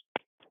happens,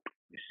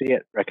 you see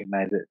it,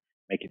 recognize it,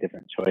 make a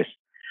different choice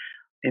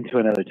into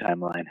another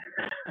timeline,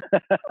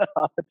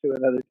 off to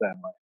another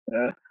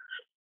timeline.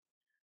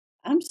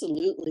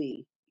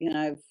 Absolutely.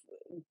 I've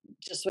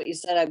just what you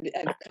said, I've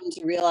come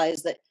to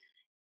realize that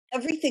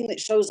everything that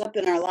shows up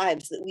in our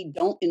lives that we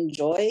don't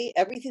enjoy,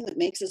 everything that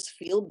makes us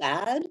feel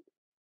bad,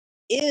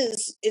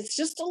 it's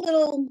just a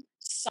little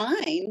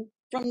sign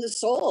from the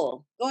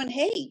soul going,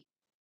 "Hey,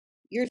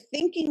 you're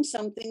thinking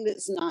something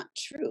that's not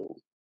true.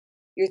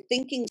 You're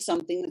thinking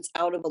something that's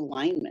out of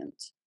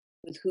alignment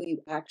with who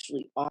you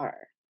actually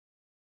are.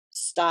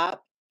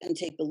 Stop and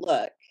take a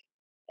look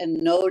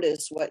and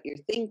notice what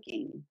you're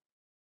thinking,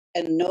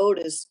 and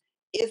notice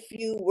if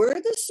you were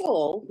the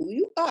soul, who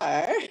you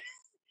are,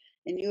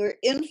 and you were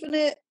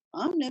infinite,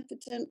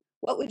 omnipotent,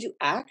 what would you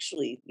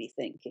actually be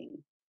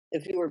thinking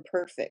if you were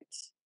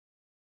perfect?"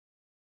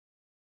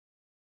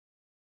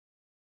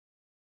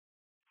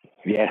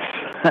 Yes,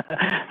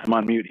 I'm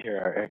on mute here.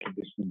 Our air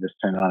conditioning just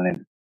turned on and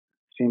it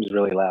seems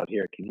really loud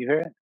here. Can you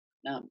hear it?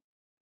 No.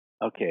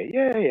 Okay,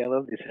 yay! I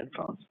love these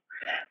headphones.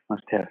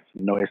 Must have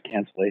some noise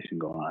cancellation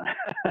going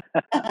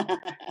on.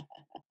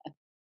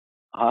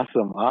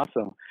 Awesome,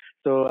 awesome.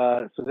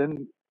 So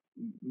then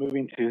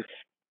moving to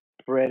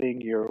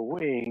spreading your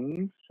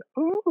wings.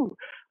 Ooh,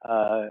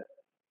 I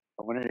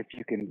wondered if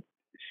you can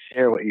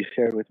share what you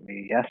shared with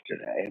me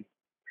yesterday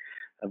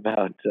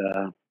about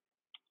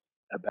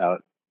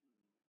about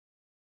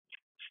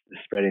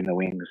spreading the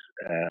wings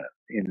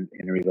in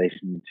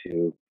relation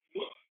to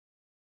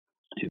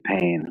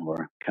pain,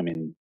 or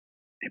bringing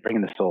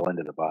the soul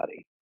into the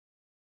body.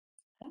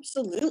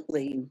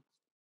 Absolutely.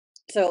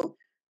 So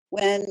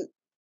when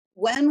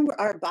when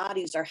our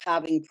bodies are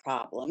having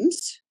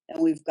problems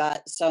and we've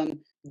got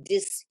some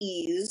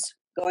dis-ease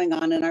going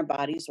on in our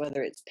bodies,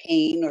 whether it's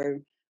pain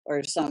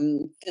or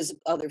some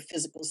other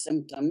physical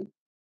symptom,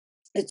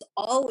 it's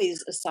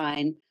always a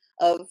sign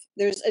of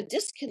there's a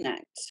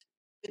disconnect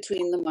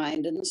between the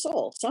mind and the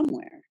soul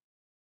somewhere.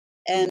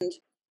 Mm. And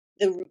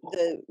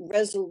the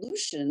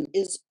resolution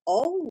is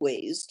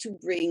always to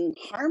bring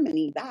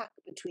harmony back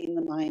between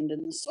the mind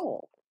and the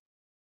soul.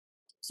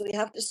 So we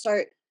have to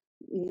start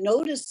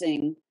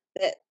noticing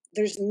that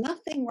there's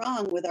nothing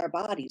wrong with our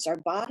bodies. Our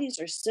bodies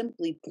are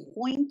simply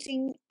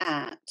pointing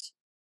at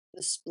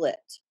the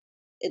split.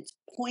 It's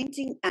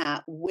pointing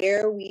at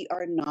where we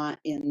are not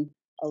in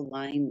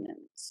alignment.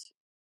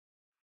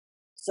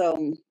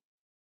 So,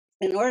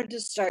 in order to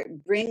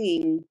start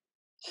bringing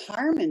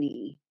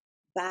harmony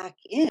back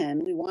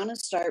in, we want to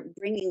start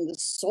bringing the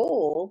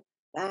soul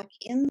back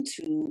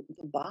into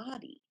the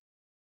body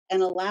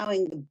and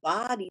allowing the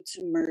body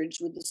to merge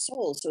with the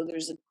soul. So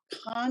there's a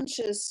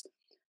conscious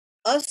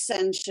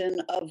ascension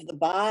of the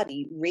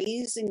body,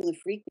 raising the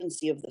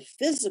frequency of the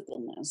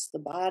physicalness, the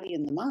body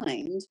and the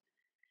mind,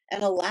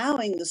 and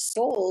allowing the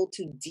soul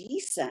to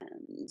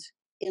descend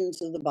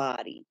into the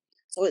body.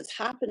 So it's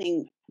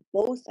happening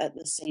both at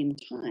the same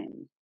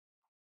time.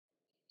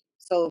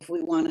 So if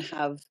we want to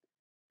have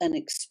an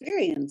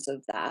experience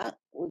of that,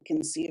 we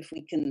can see if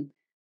we can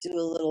do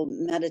a little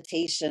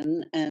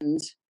meditation and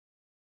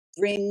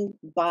bring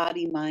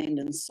body, mind,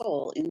 and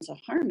soul into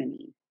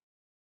harmony.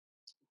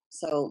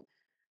 So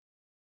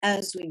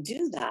as we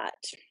do that,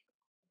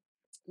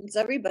 it's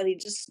everybody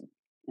just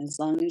as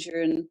long as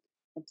you're in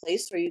a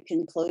place where you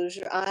can close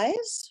your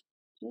eyes,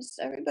 just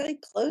everybody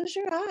close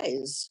your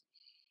eyes.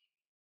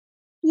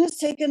 Just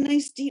take a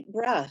nice deep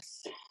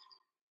breath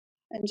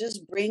and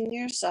just bring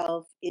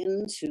yourself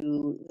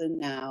into the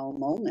now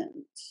moment.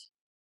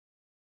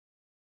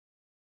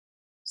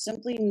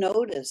 Simply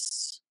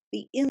notice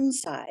the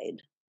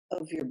inside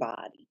of your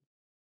body.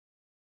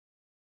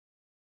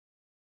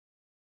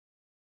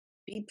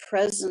 Be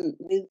present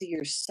with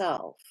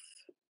yourself,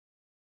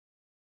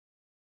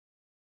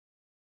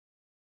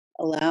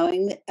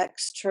 allowing the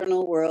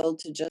external world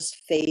to just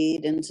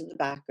fade into the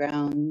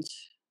background.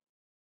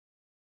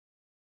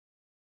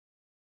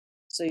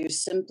 So you're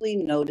simply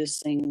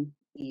noticing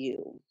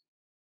you.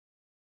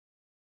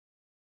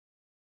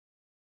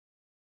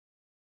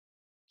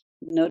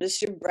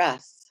 Notice your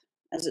breath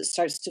as it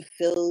starts to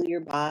fill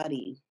your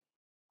body,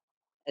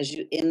 As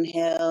you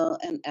inhale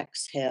and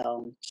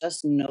exhale,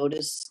 just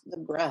notice the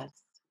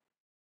breath.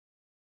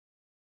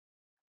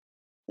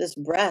 This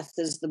breath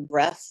is the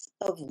breath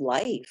of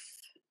life.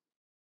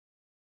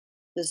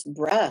 This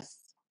breath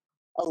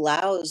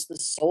allows the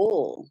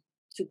soul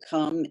to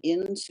come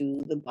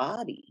into the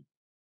body.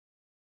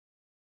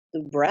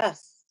 The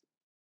breath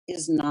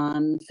is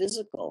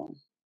non-physical.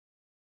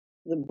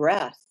 The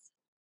breath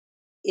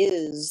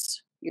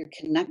is your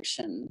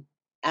connection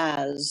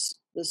as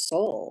the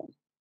soul.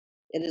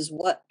 It is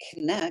what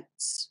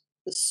connects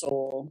the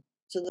soul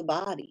to the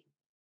body.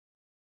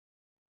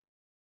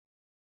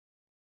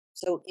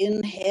 So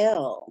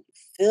inhale,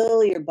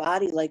 fill your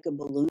body like a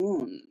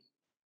balloon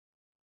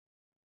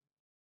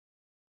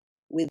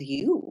with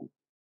you.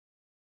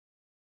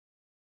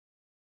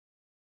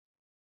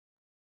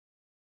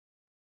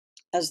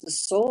 As the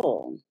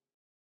soul,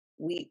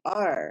 we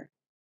are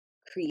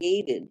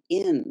created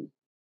in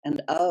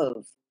and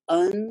of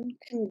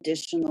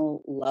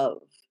unconditional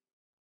love.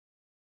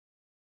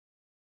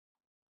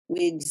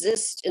 We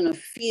exist in a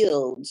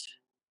field,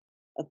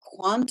 a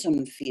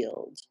quantum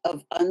field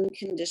of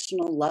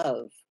unconditional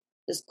love.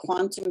 This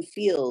quantum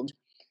field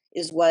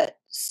is what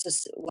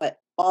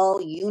all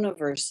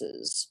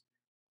universes,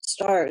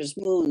 stars,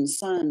 moons,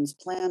 suns,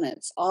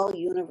 planets, all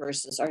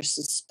universes are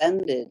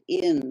suspended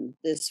in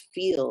this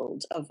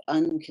field of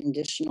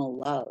unconditional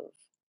love.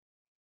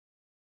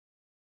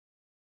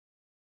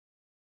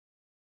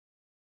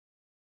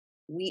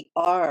 We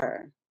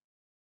are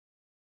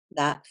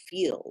that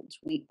field.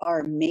 We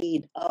are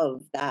made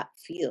of that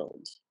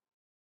field.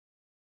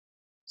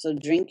 So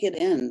drink it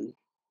in.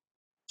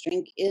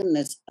 Drink in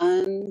this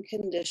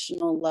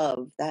unconditional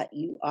love that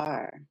you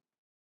are.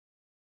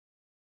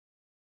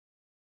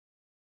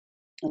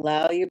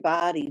 Allow your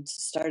body to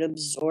start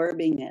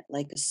absorbing it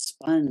like a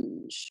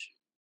sponge.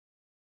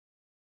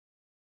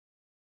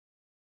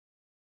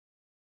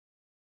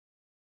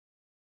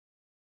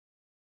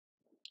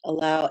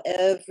 Allow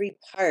every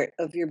part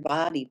of your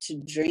body to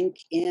drink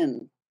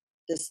in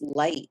this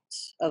light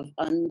of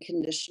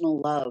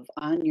unconditional love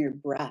on your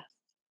breath.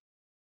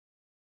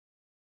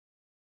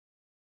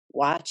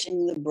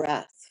 Watching the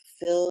breath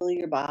fill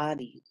your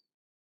body.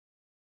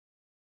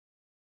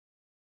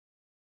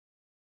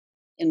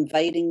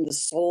 Inviting the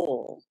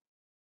soul,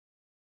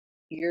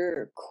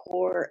 your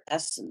core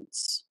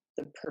essence,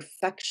 the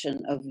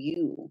perfection of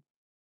you,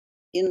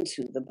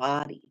 into the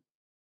body.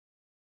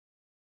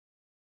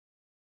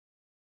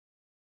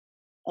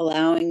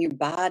 Allowing your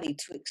body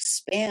to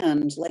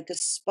expand like a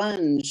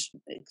sponge,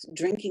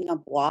 drinking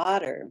up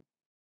water.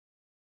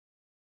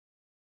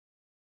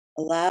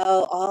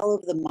 Allow all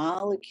of the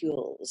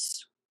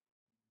molecules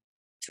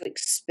to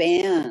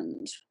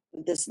expand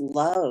with this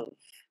love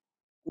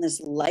and this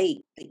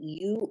light that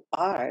you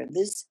are.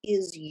 This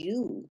is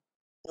you.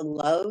 The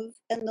love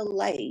and the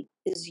light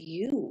is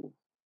you.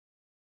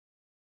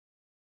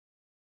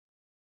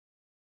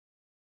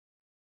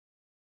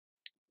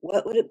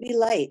 What would it be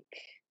like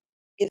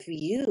if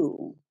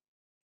you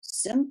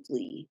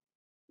simply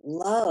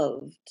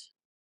loved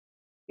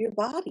your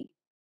body?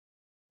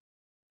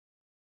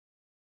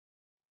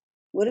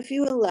 What if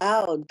you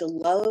allowed the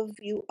love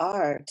you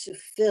are to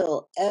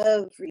fill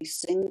every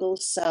single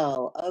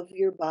cell of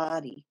your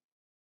body,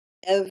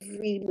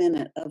 every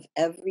minute of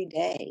every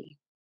day?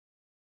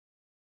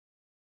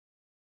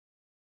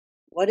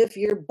 What if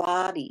your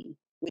body,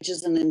 which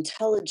is an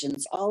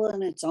intelligence all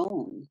on its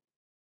own,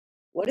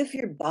 what if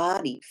your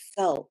body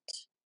felt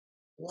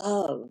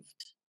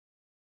loved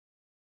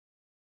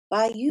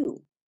by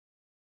you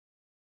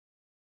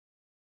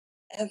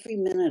every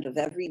minute of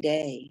every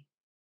day?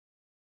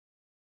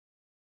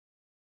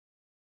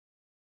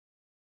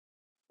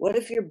 What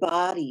if your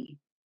body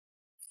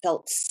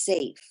felt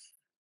safe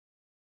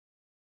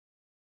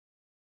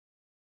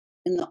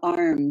in the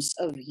arms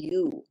of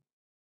you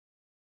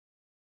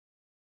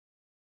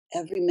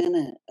every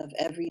minute of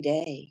every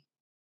day?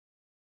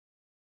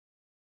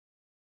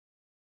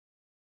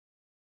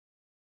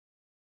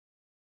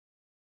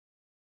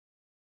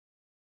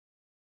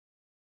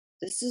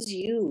 This is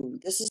you.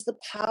 This is the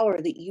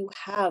power that you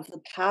have.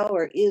 The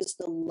power is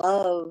the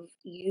love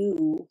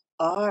you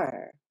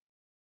are,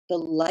 the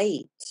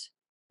light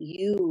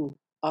you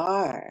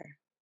are.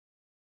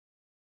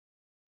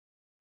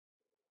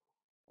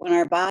 When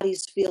our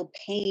bodies feel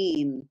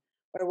pain,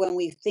 or when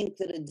we think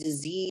that a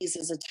disease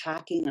is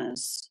attacking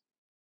us,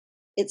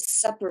 it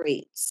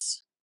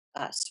separates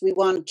us. We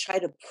want to try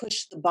to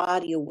push the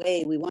body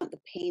away. We want the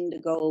pain to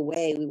go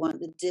away. We want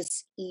the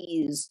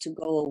dis-ease to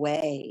go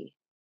away.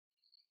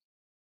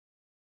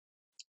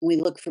 We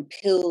look for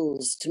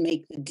pills to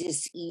make the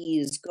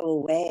dis-ease go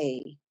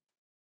away.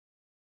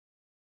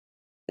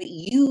 But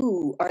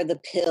you are the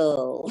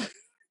pill.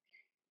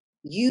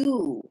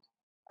 You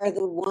are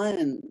the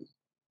one.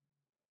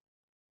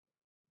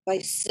 By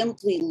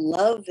simply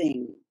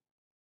loving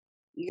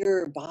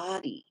your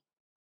body,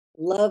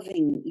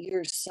 loving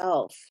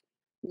yourself,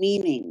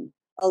 meaning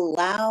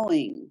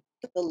allowing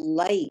the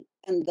light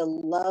and the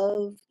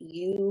love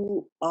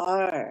you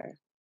are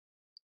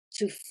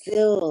to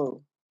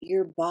fill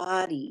your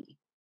body.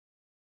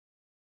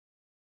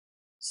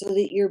 so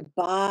that your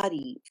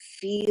body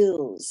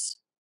feels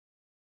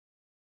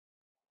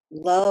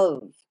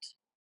loved,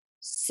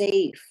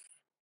 safe,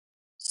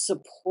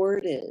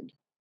 supported,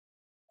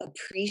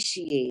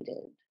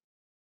 appreciated,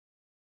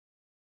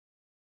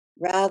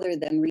 rather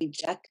than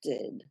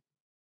rejected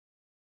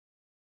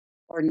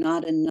or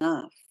not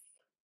enough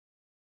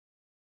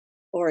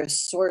or a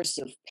source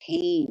of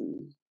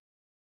pain.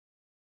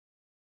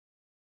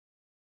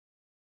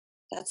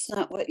 That's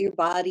not what your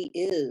body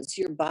is.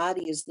 Your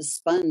body is the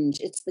sponge,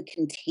 it's the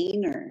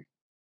container,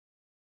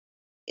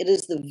 it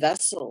is the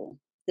vessel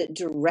that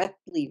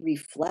directly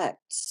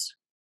reflects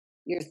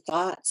your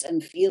thoughts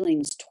and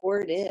feelings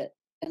toward it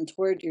and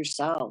toward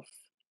yourself.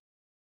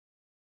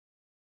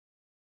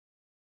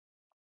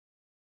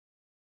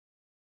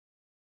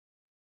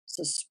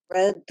 So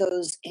spread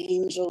those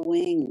angel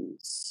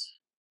wings.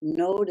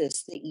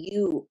 Notice that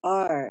you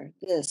are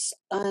this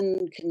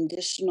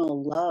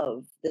unconditional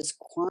love, this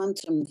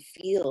quantum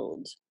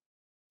field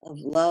of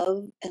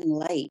love and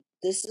light.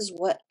 This is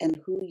what and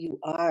who you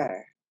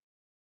are.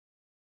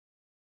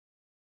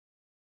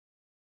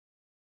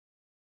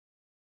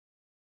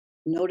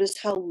 Notice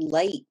how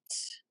light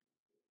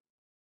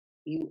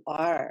you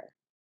are.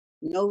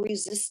 No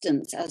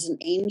resistance. As an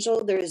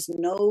angel, there is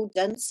no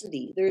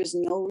density, there is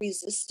no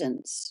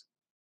resistance.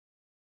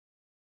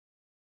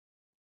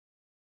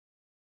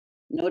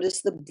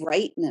 Notice the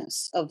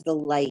brightness of the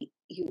light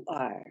you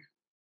are.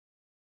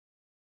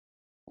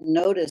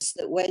 Notice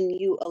that when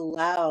you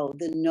allow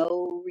the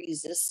no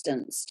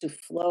resistance to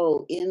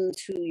flow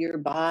into your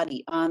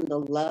body on the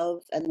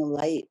love and the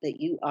light that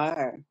you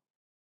are,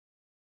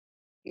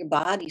 your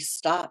body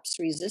stops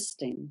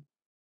resisting.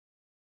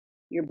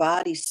 Your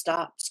body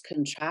stops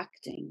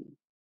contracting.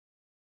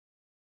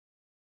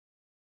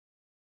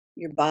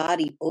 Your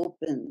body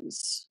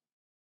opens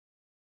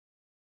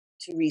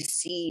to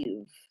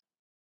receive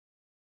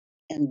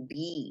and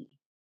be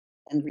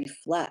and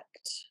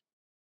reflect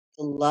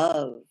the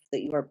love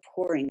that you are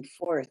pouring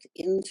forth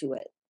into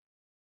it.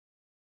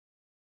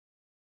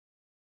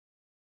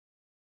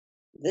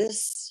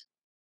 This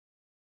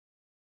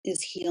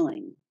is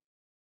healing.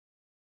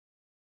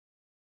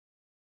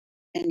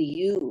 And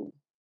you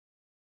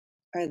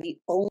are the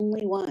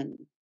only one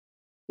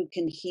who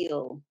can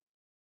heal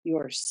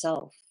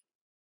yourself.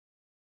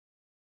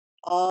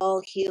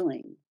 All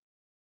healing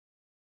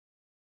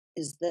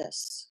is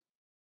this.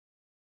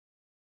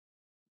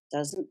 It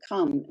doesn't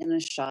come in a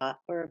shot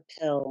or a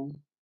pill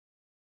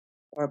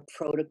or a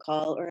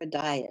protocol or a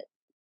diet.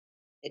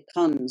 It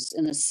comes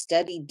in a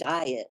steady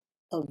diet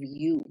of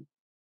you,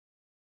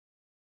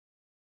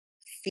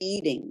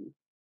 feeding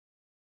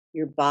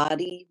your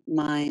body,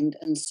 mind,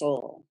 and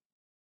soul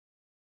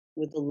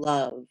with the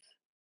love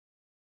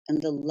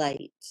and the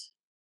light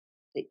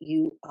that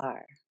you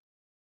are.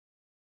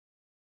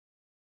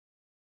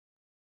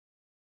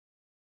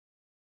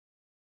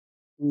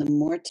 And the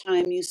more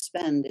time you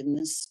spend in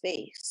this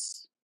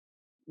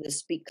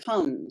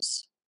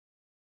becomes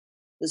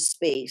the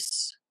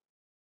space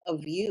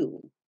of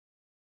you,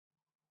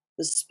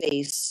 the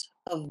space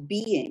of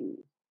being.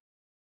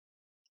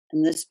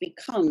 And this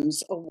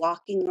becomes a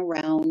walking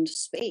around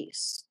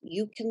space.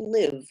 You can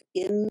live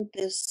in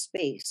this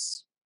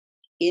space,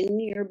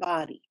 in your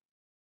body,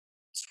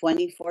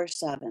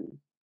 24/7.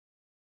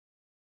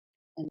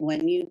 And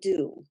when you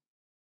do,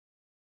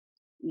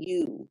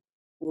 you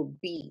will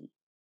be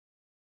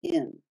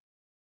in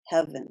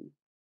heaven,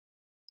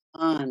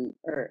 on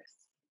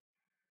earth,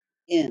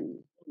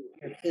 in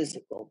your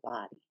physical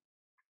body.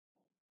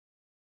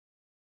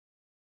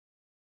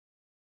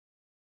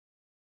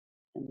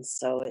 And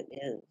so it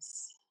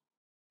is.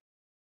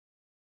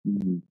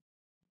 Mm.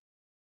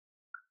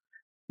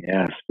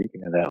 Yeah,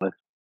 speaking of that, let's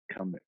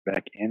come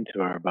back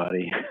into our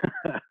body.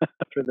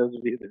 For those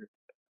of you that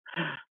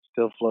are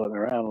still floating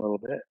around a little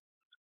bit,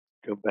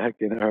 go back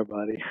into our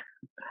body.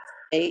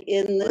 Stay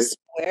in Wait. this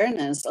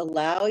awareness.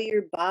 Allow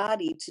your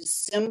body to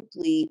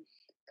simply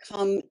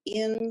come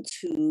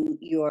into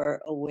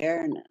your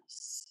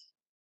awareness.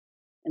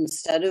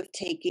 Instead of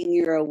taking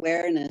your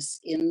awareness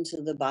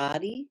into the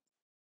body,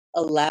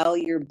 allow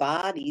your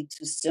body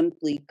to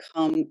simply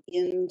come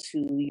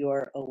into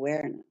your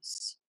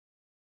awareness.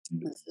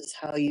 This is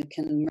how you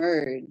can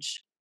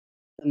merge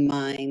the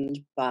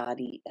mind,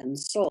 body, and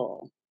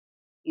soul.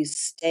 You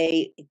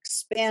stay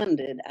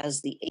expanded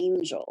as the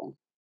angel.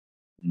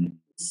 Mm.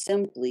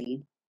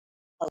 Simply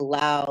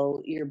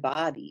allow your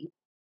body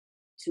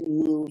to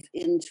move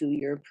into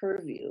your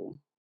purview.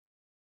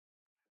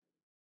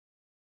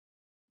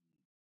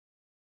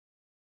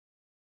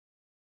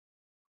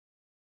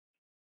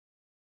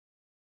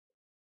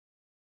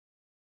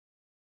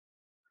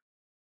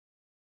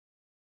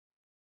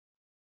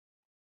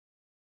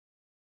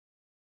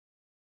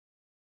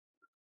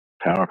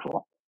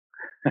 Powerful.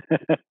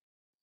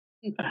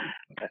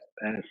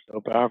 That is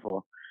so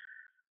powerful.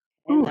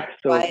 And Whew,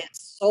 that's so why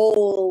it's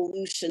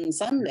SOULution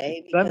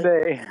Sunday, because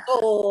Sunday.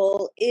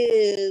 soul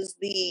is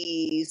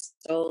the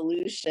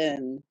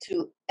solution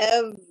to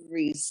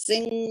every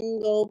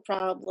single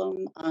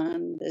problem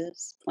on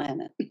this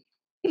planet.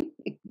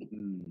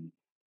 Mm.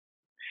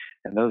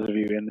 And those of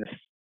you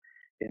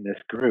in this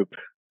group,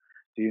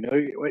 do you know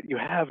what you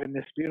have in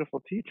this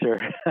beautiful teacher?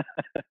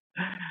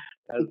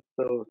 That's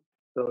so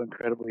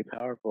incredibly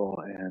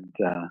powerful. And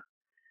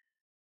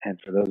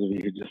for those of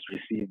you who just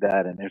received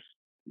that, and if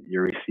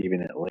you're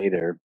receiving it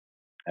later,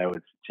 I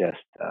would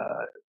suggest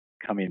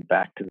coming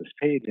back to this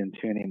page and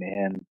tuning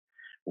in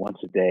once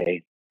a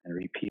day and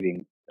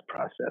repeating the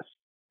process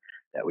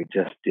that we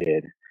just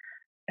did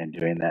and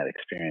doing that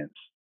experience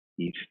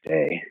each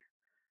day.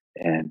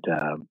 And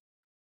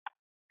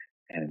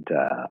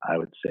I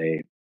would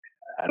say,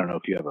 I don't know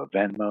if you have a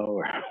Venmo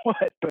or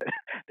what, but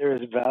there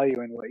is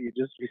value in what you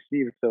just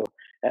received. So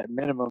at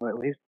minimum, at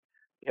least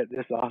get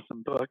this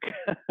awesome book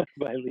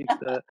by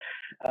Lisa.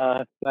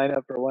 Sign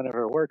up for one of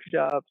her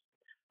workshops.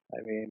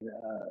 I mean,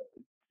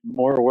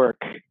 more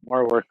work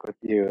with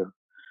you,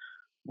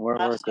 more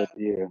work with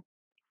Awesome. you.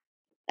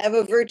 I have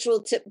a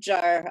virtual tip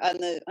jar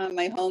on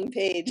my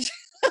homepage.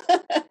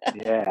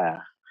 Yeah,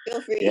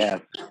 Feel free. yeah.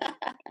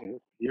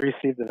 You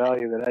received the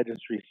value that I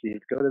just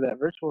received. Go to that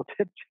virtual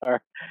tip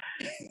jar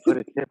and put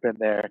a tip in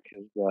there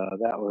because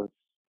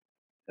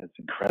that's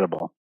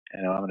incredible.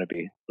 I know I'm going to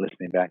be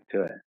listening back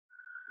to it.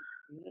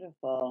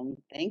 Beautiful.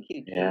 Thank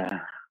you, Keith. Yeah,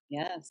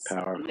 Yes.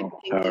 powerful,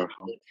 Connecting you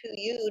powerful.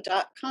 to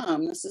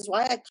you.com. This is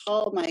why I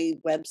call my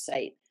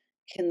website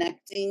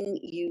Connecting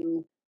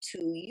You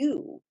to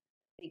You,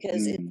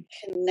 because it's Mm,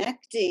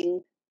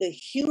 connecting the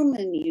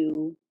human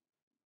you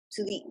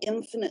to the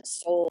infinite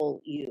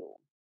soul you,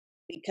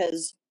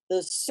 because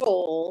the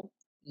soul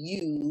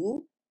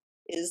you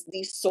is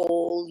the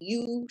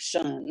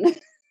SOULution.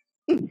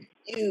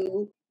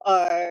 You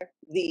are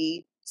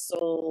the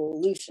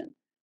solution.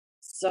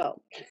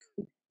 So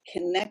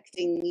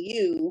connecting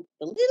you,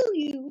 the little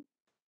you,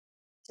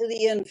 to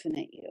the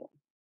infinite you.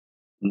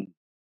 mm,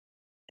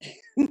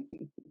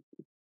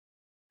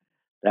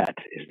 that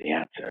is the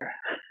answer.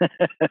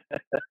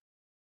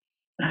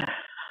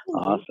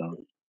 Awesome.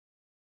 Absolutely.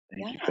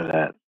 Thank you for Yeah.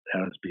 that. That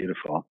was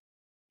beautiful.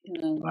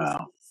 You know,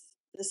 Wow.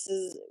 this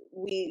is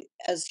we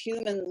as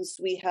humans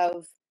we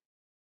have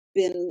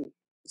been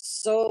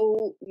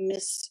so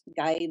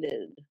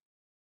misguided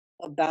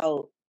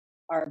about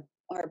our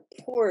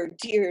poor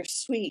dear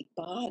sweet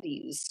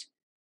bodies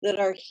that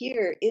are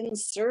here in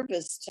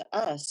service to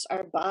us.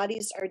 Our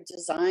bodies are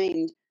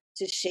designed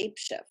to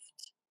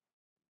shapeshift,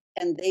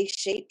 and they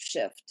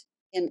shapeshift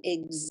in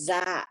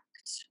exact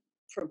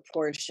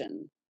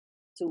proportion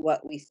to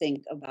what we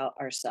think about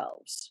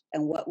ourselves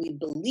and what we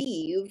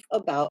believe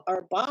about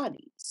our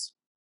bodies.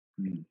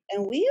 Mm,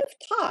 And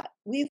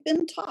we've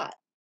been taught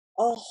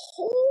a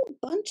whole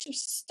bunch of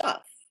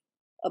stuff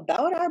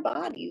about our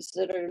bodies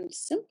that are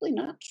simply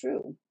not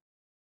true.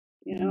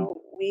 You mm,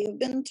 know, we've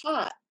been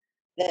taught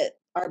that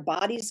our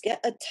bodies get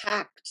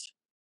attacked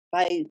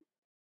by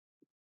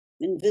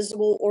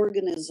invisible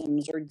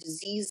organisms or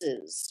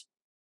diseases.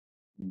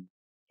 mm,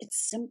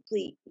 It's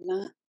simply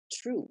not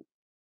true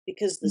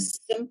because the mm,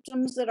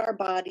 symptoms that our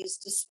bodies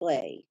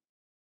display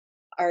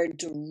are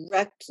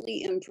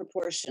directly in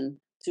proportion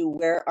to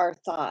where our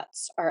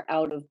thoughts are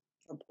out of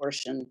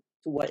proportion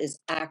to what is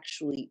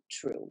actually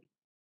true.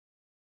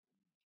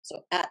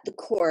 So, at the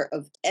core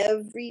of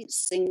every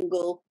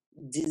single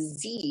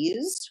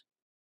disease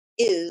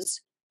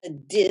is a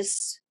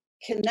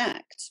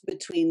disconnect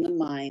between the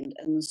mind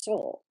and the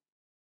soul.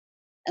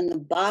 And the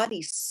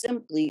body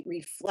simply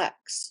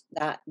reflects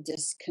that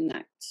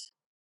disconnect.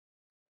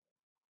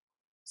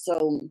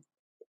 So,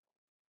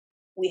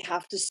 we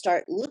have to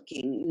start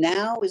looking.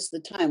 Now is the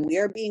time. We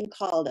are being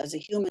called as a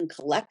human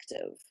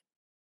collective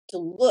to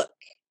look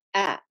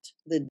at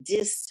the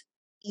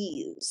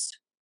dis-ease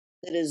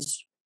that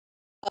is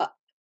up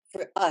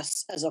for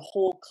us as a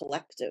whole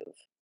collective,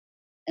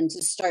 and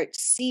to start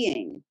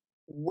seeing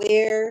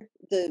where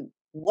the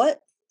what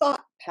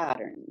thought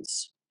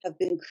patterns have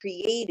been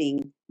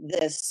creating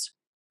this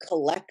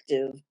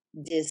collective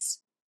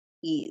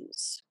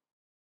dis-ease,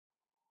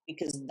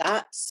 because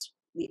that's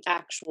the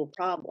actual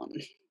problem.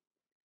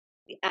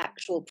 The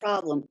actual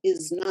problem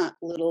is not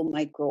little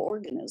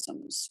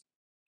microorganisms.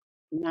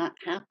 Not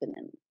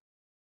happening.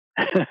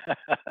 those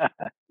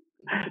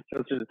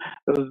are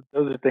those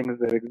are things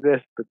that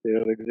exist, but they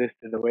don't exist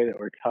in the way that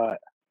we're taught.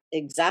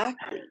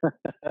 Exactly.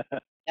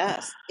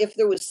 Yes. If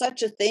there was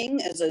such a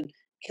thing as a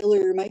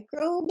killer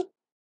microbe,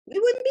 we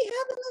wouldn't be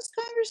having this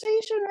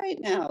conversation right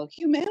now.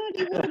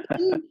 Humanity would have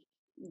been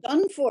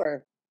done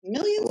for A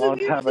millions of long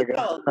years time ago.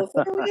 ago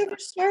before we ever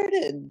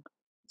started.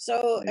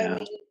 So, I Yeah.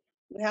 mean,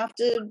 we have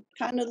to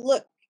kind of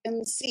look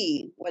and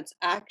see what's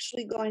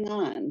actually going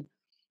on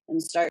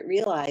and start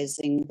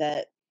realizing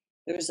that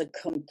there's a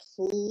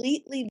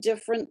completely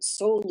different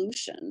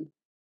solution,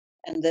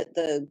 and that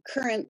the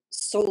current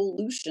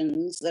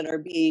solutions that are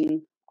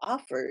being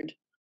offered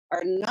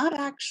are not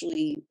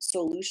actually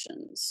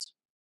solutions,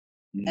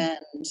 Mm,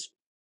 and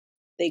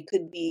they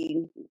could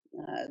be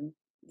uh,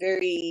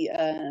 very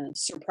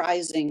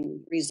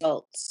surprising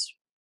results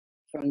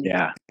from these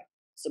yeah.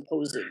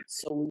 supposed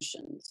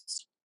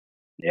solutions.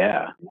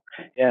 Yeah.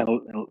 Yeah.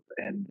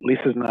 And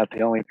Lisa's not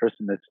the only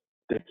person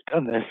that's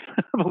done this.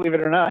 Believe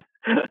it or not,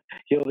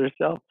 healed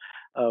herself.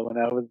 when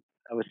I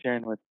was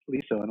sharing with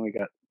Lisa when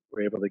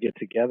were able to get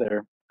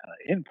together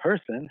in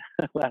person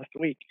last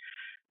week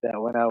that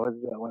when I was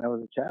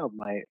a child,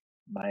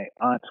 my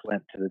aunts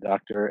went to the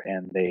doctor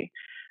and they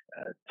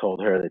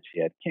told her that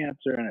she had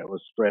cancer and it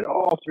was spread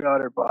all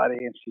throughout her body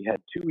and she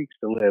had 2 weeks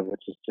to live,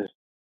 which is just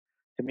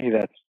to me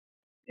that's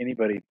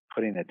anybody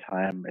putting the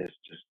time is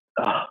just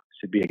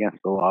should be against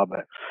the law.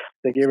 But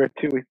they gave her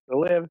 2 weeks to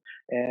live,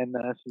 and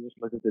she just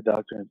looked at the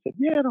doctor and said,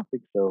 "Yeah, I don't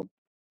think so.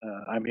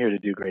 I'm here to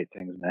do great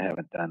things, and I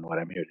haven't done what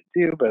I'm here to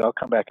do. But I'll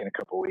come back in a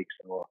couple of weeks,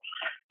 and we'll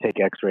take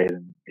X-rays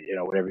and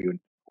whatever you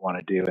want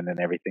to do, and then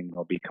everything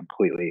will be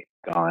completely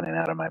gone and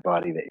out of my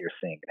body that you're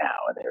seeing now."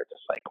 And they were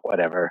just like,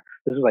 "Whatever."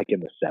 This is like in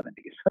the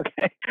 70s.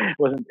 Okay, it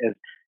wasn't as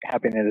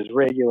happening as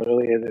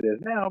regularly as it is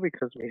now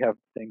because we have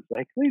things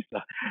like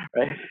Lisa,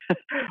 right?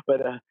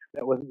 But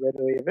that wasn't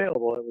readily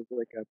available. It was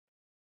like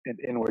an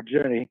inward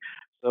journey.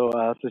 So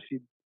she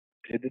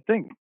did the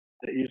thing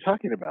that you're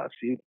talking about.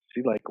 She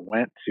like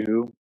went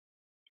to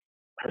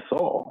her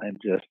soul and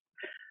just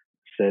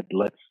said,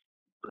 let's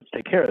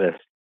take care of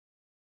this.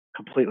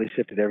 Completely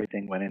shifted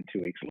everything. Went in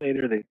 2 weeks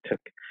later. They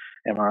took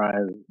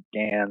MRIs,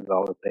 scans,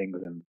 all the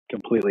things, and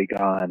completely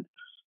gone.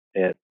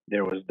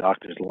 There was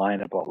doctors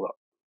line up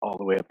all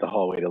the way up the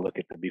hallway to look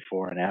at the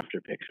before and after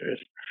pictures.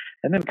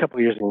 And then a couple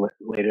of years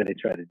later, they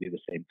tried to do the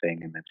same thing,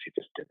 and then she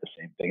just did the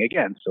same thing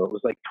again. So it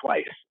was like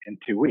twice in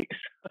 2 weeks,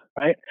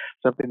 right?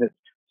 Something that's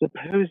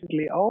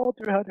supposedly all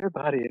throughout her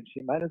body, and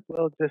she might as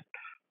well just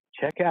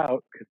check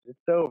out because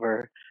it's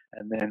over,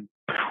 and then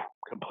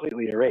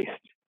completely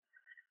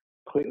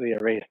completely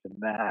erased. And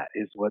that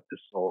is what the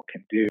soul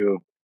can do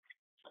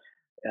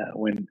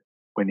when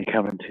you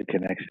come into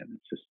connection.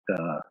 It's just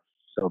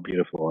so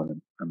beautiful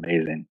and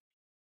amazing.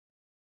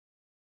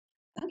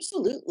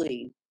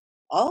 Absolutely.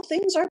 All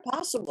things are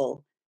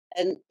possible.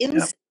 And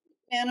Yeah,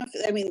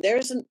 I mean,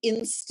 there's an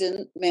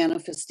instant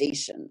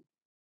manifestation.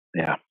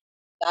 yeah.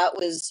 That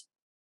was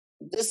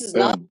This is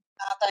not Boom.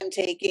 the path I'm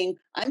taking.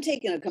 I'm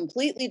taking a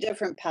completely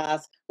different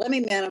path. Let me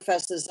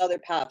manifest this other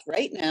path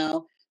right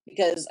now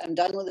because I'm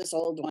done with this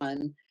old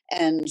one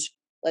and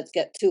let's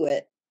get to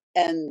it.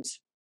 And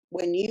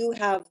when you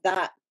have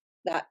that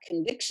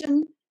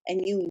conviction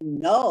and you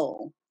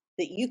know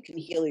that you can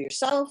heal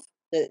yourself,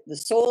 that the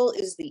soul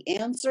is the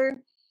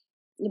answer,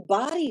 the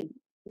body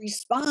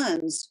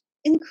responds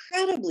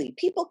incredibly.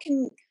 People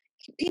can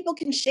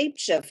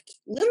shapeshift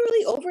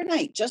literally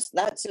overnight. Just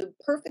that's a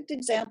perfect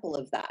example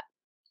of that.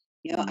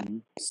 I have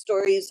Mhm.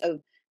 stories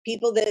of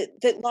people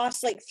that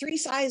lost like 3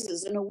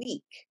 sizes in a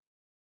week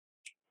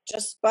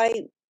just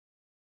by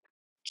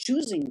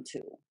choosing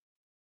to.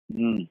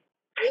 Mm.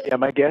 Yeah,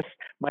 Really,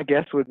 my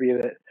guess would be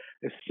that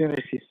as soon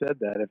as she said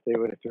that, if they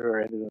would have threw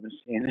her into the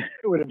machine,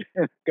 it would have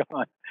been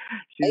gone.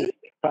 She right?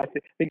 just, I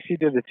think she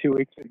did the 2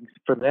 week things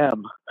for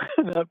them,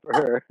 not for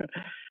her,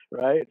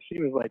 right? She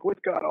was like,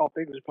 "With God, all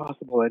things are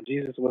possible," and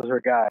Jesus was her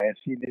guy, and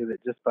she knew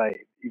that just by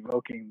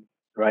evoking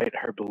right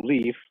her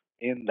belief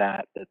in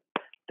that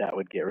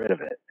would get rid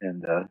of it,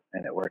 and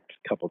it worked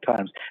a couple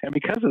times. And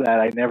because of that,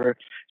 I never.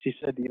 She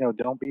said,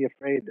 don't be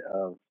afraid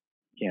of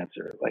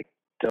cancer. Like,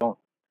 don't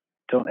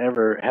don't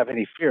ever have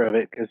any fear of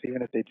it because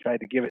even if they tried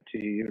to give it to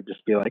you, you would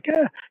just be like,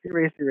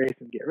 erase,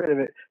 and get rid of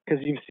it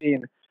because you've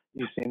seen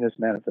this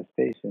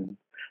manifestation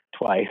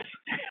twice.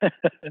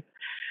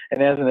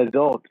 And as an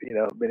adult,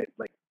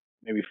 like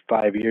maybe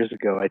 5 years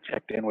ago, I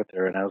checked in with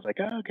her and I was like,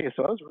 oh, okay,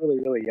 so I was really,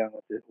 really young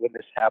when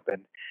this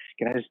happened.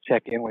 Can I just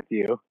check in with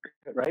you,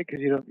 right?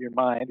 Because your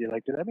mind, you're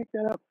like, did I make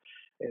that up?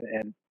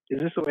 And is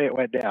this the way it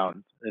went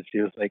down? And she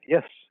was like,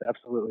 yes,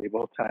 absolutely,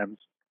 both times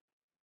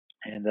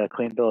and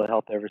clean bill of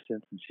health ever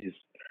since, and she's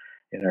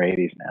in her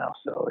 80s now.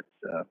 So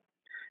it's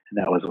and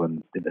that was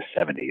when in the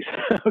 70s.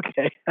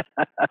 Okay,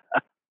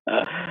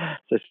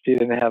 so she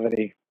didn't have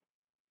any,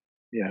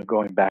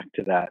 going back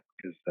to that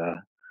because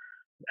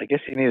I guess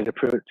she needed to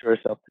prove it to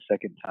herself the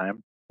second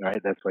time,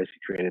 right? That's why she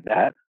created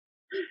that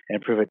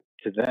and prove it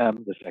to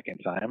them the second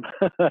time.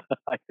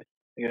 I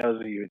think that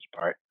was a huge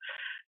part.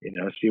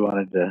 She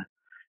wanted to.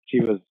 She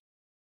was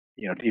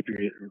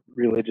deeply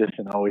religious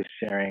and always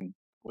sharing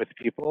with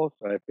people.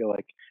 So I feel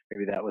like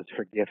maybe that was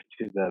her gift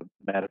to the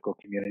medical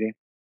community,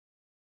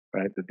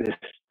 right? That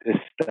this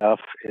stuff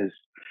is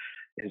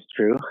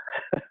true,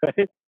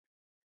 right?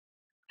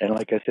 And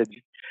like I said,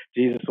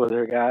 Jesus was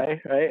her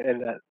guy, right?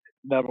 And that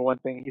number one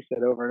thing he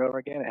said over and over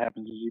again: it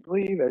happens as you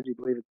believe. As you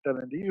believe, it's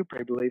done unto you.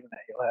 Pray, believing that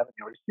you'll have and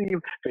you'll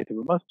receive. Faith of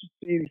a mustard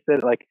seed. He said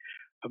it like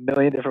a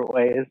million different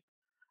ways,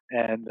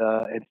 and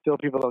still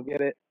people don't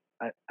get it.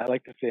 I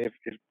like to say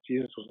if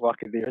Jesus was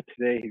walking the earth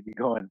today, he'd be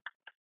going,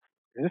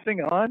 is this thing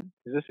on?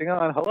 Is this thing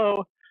on?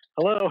 Hello?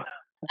 Hello?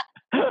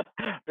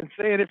 Been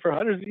saying it for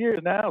hundreds of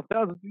years now,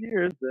 thousands of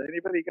years.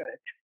 Anybody got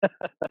Right?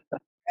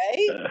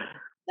 it?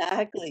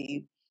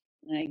 Exactly.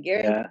 And I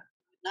guarantee Yeah,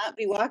 not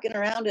be walking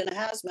around in a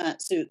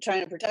hazmat suit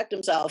trying to protect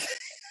himself.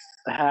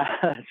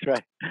 that's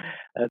right.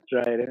 That's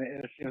right.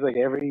 And it seems like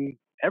every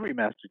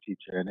master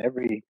teacher and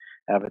every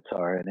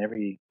avatar and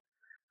every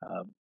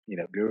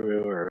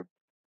guru or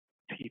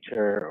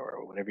teacher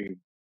or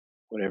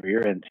whatever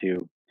you're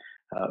into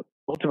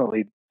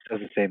ultimately says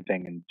the same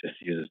thing and just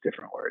uses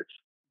different words.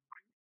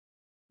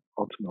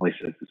 Ultimately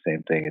says the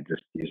same thing and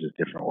just uses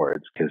different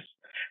words, because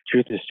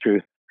truth is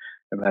truth,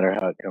 no matter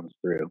how it comes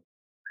through.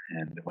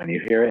 And when you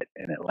hear it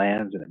and it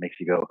lands and it makes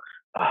you go,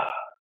 ah,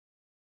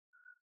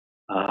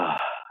 ah,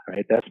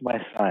 right? That's my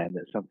sign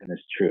that something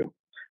is true.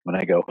 When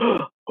I go,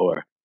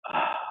 or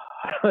ah,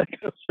 right?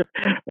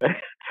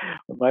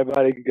 When my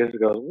body just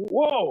goes,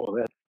 whoa,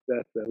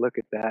 look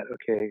at that.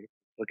 Okay,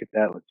 look at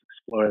that. Let's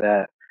explore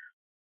that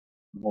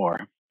more.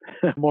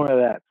 More of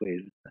that,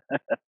 please.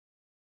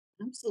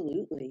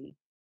 Absolutely.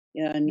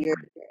 Yeah, and your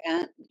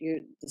aunt,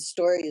 the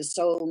story is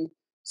so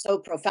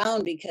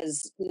profound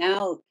because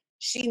now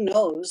she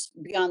knows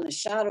beyond the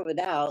shadow of a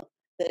doubt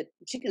that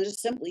she can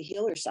just simply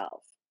heal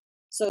herself.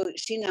 So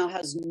she now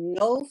has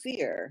no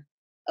fear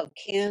of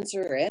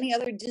cancer or any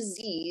other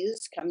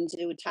disease coming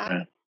to attack Right,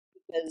 her,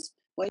 because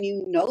when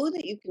you know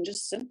that you can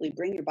just simply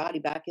bring your body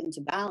back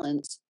into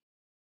balance,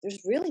 there's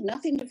really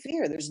nothing to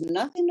fear. There's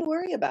nothing to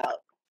worry about.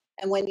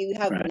 And when you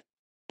have right.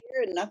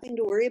 fear and nothing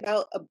to worry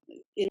about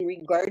in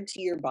regard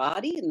to your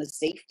body and the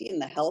safety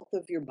and the health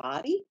of your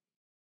body,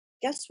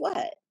 guess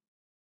what?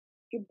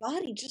 Your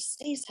body just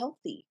stays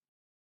healthy.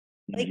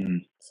 Like, it Hmm.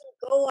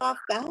 doesn't go off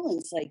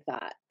balance like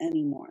that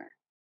anymore.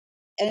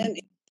 And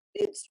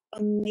it's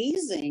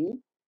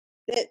amazing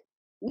that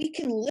we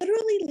can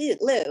literally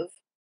live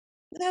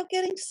without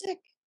getting sick.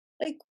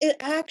 Like, it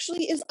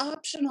actually is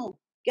optional.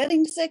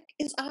 Getting sick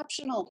is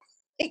optional.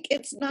 Like,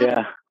 it's not a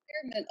Yeah.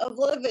 requirement of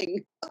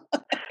living.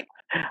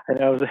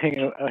 And I was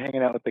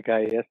hanging out with the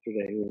guy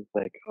yesterday who was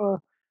like, "Oh,"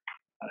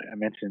 I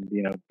mentioned,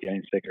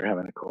 getting sick or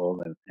having a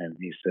cold, and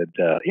he said,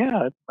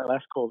 "Yeah, my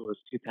last cold was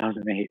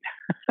 2008."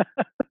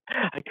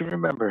 I can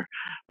remember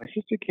my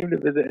sister came to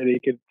visit, and he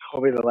could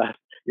tell me the last,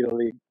 he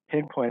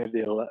pinpointed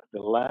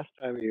the last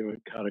time he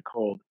would caught a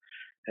cold,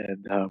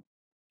 and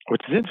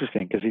which is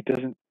interesting because he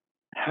doesn't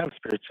have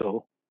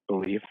spiritual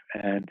belief,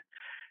 and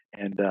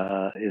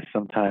is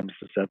sometimes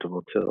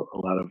susceptible to a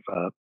lot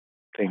of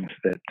things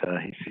that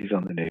he sees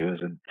on the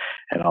news and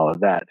all of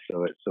that.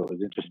 So it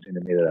was interesting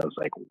to me that I was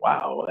like,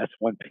 wow, that's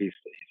one piece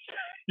that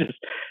he's just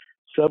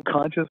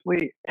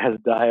subconsciously has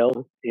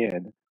dialed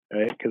in,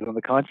 right? Because on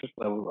the conscious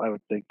level, I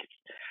would think,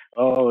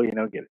 oh,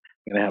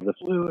 gonna have the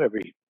flu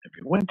every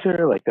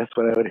winter, like that's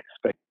what I would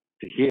expect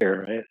to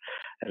hear, right?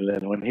 And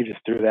then when he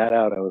just threw that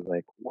out, I was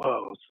like,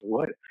 whoa. So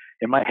what?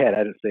 In my head,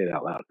 I didn't say it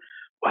out loud.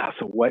 Wow.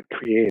 So what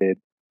created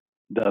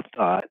the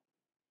thought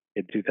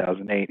in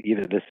 2008,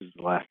 either this is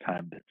the last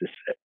time that this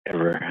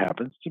ever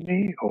happens to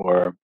me,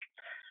 or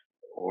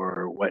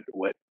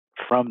what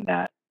from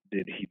that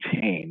did he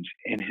change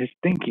in his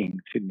thinking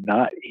to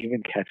not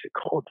even catch a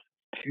cold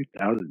in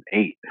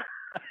 2008?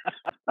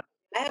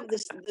 I have the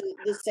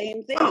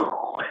same thing.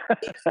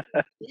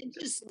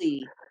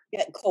 Religiously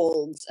get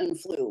colds and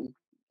flu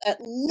at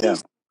Yeah,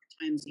 least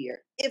 4 times a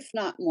year, if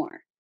not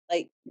more.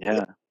 Like,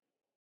 yeah.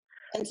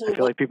 I until feel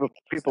one like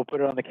people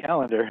put it on the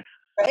calendar,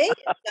 right?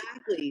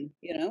 Exactly,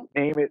 you know?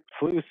 name it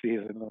flu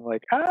season. I'm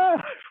like,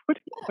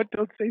 what?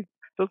 Don't say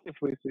flu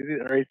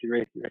season. Racy,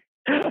 racy,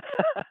 racy.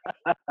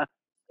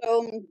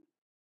 So,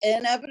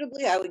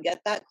 inevitably, I would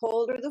get that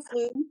cold or the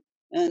flu,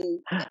 and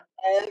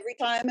every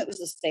time it was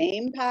the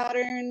same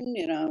pattern,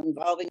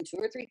 involving 2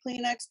 or 3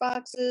 Kleenex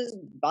boxes,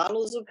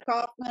 bottles of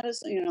cough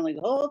medicine, like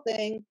the whole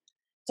thing.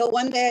 So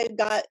one day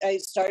I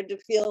started to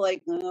feel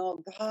like,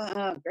 "Oh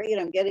god, great,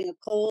 I'm getting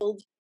a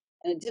cold."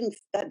 And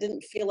that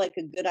didn't feel like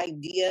a good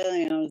idea,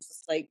 it's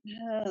just like,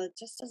 it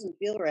just doesn't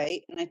feel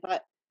right." And I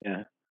thought,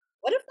 Yeah.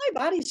 "What if my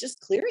body's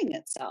just clearing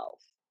itself?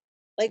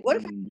 Like, what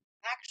if Mm-hmm.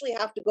 I actually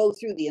have to go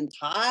through the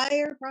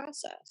entire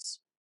process?"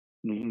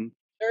 Mm-hmm.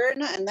 Sure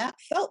enough, and that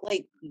felt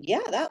like,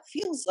 yeah, that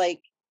feels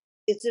like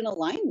it's in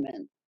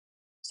alignment.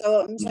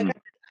 So I'm just like, Mm-hmm.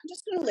 I'm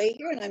just gonna lay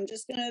here and I'm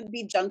just gonna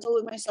be gentle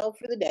with myself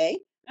for the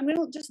day. I'm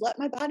gonna just let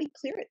my body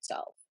clear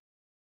itself.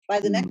 By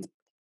the Mm-hmm. next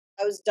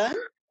I was done,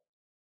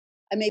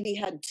 I maybe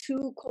had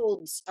 2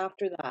 colds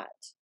after that.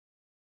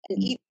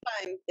 And each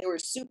time they were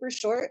super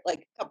short,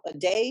 like a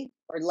day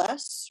or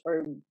less,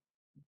 or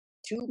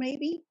 2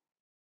 maybe.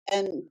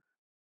 And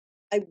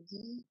I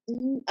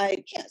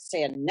can't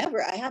say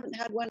I haven't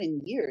had one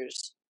in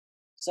years.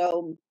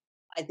 So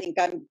I think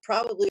I'm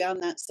probably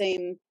on that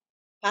same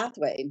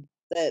pathway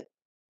that,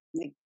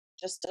 like,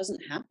 just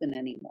doesn't happen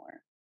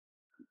anymore.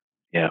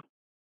 Yeah.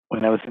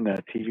 When I was in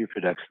a TV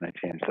production, I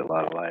changed a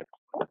lot of lives.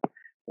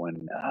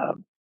 When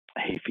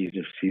hay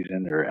fever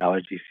season or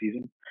allergy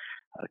season,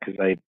 because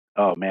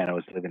oh man, I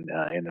was living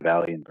in the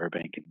valley in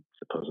Burbank, and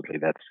supposedly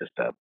that's just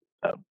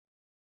a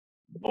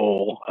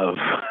bowl of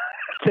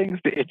things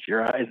to itch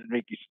your eyes and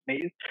make you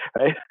sneeze,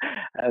 right?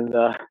 And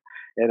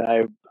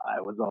I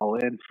was all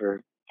in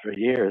for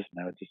years,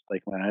 and I would just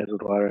like my eyes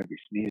would water, I'd be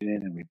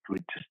sneezing, and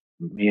we'd just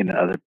me and the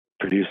other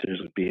producers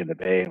would be in the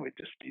bay, and we'd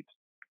just be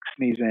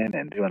sneezing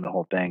and doing the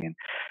whole thing. And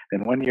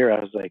then one year I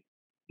was like,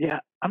 yeah,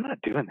 I'm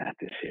not doing that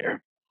this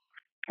year.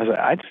 I was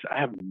like, I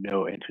have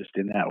no interest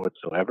in that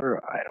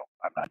whatsoever.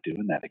 I'm not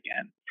doing that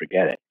again.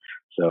 Forget it.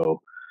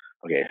 So,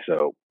 okay,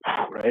 so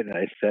right, and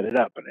I set it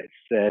up, and I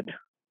said,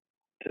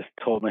 just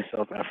told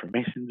myself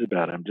affirmations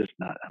about it. I'm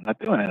not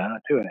doing it. I'm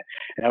not doing it.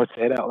 And I would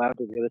say it out loud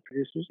to the other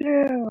producers.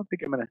 Yeah, I don't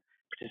think I'm going to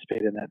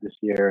participate in that this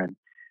year.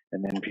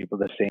 And then people,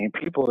 the same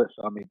people that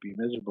saw me be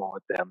miserable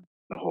with them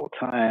the whole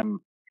time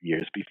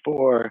years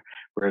before,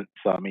 were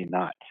saw me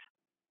not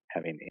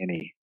having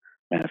any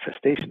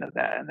manifestation of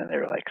that. And then they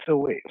were like, "So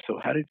wait, so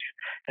how did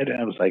you?"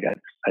 And I was like,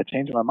 I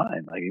changed my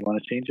mind. Like, you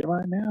want to change your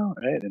mind now,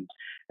 right?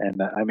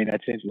 And I mean, I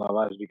changed a lot of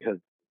lives because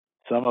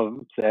some of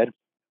them said,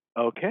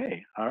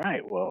 "Okay, all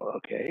right, well,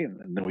 okay,"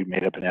 and then we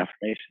made up an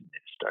affirmation. They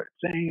started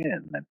saying it,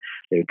 and then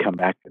they would come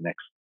back the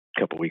next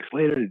couple weeks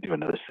later to do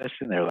another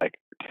session. They're like,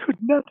 "Dude,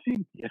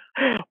 nothing.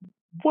 Yeah.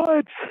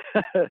 What?"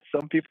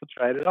 Some people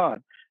tried it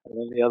on, and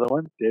then the other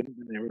ones didn't,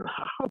 and they were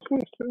like, "How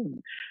this?"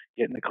 And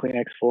getting the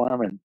Kleenex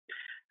form, and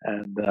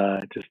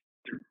just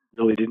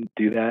really didn't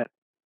do that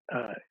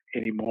uh,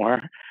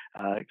 anymore.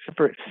 Except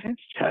for since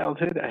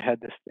childhood, I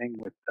had this thing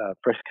with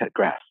fresh cut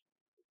grass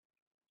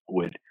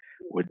would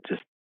would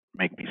just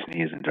make me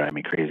sneeze and drive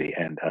me crazy.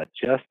 And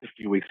just a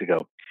few weeks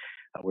ago,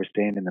 we're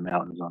staying in the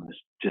mountains on this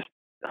just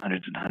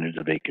hundreds and hundreds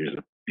of acres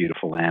of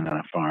beautiful land on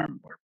a farm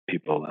where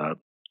people that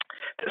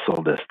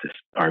sold us this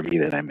RV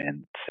that I'm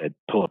in said,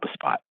 "Pull up a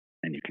spot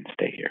and you can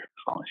stay here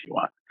as long as you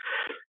want."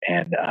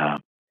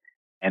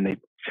 And they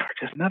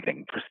charge us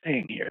nothing for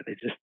staying here. They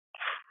just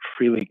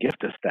freely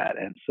gift us that.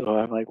 And so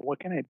I'm like, "What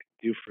can I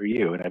do for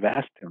you?" And I've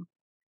asked him,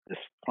 this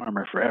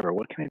farmer, forever,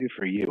 "What can I do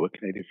for you? What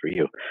can I do for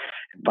you?"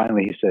 And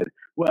finally he said,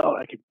 "Well,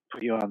 I could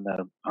put you on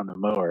the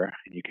mower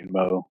and you can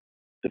mow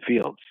the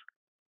fields.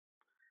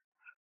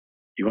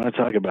 You want to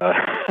talk about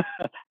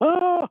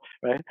oh,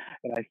 right?"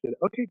 And I said,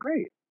 "Okay,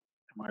 great."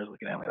 And Mara's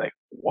looking at me like,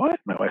 "What?"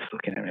 My wife's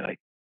looking at me like,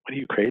 "What are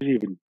you, crazy?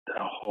 You've been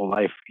a whole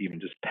life, even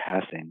just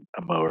passing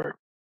a mower,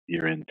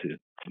 you're into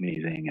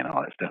sneezing and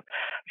all that stuff."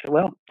 I said,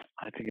 "Well,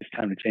 I think it's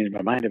time to change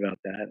my mind about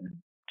that,"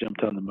 and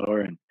jumped on the mower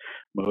and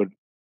mowed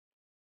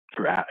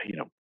for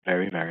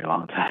very, very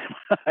long time.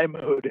 I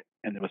mowed,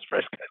 and there was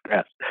fresh cut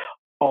grass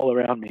all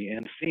around me,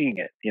 and seeing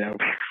it,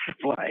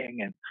 flying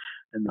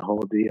and the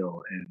whole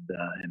deal,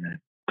 and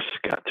I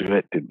just got through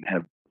it. Didn't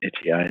have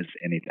itchy eyes,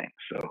 anything.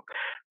 So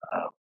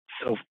uh,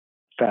 so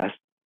fast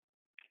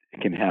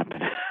it can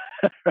happen.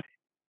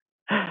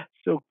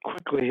 So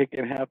quickly it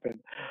can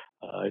happen.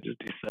 I just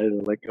decided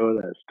to let go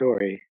of that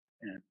story,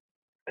 and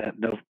that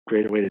no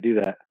greater way to do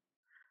that.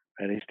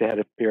 I used to have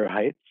a fear of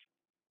heights.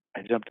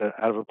 I jumped out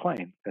of a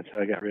plane. That's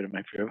how I got rid of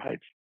my fear of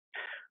heights.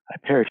 I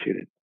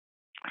parachuted.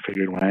 I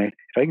figured if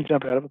I can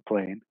jump out of a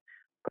plane,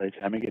 by the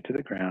time I get to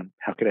the ground,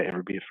 how could I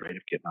ever be afraid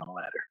of getting on a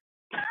ladder?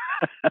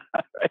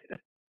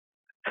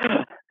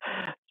 Right?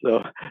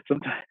 So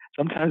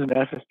sometimes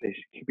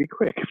manifestation can be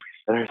quick if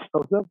we set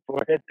ourselves up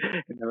for it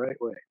in the right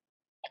way.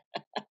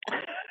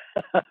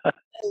 I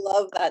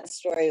love that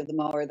story of the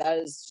mower.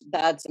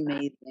 That's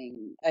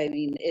amazing. I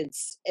mean,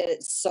 it's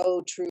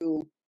so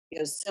true.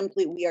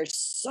 Simply we are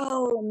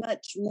so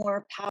much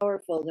more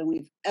powerful than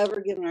we've ever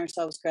given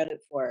ourselves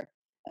credit for,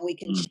 and we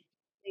can Mm, change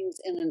things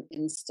in an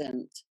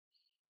instant.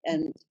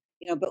 And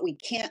but we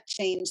can't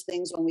change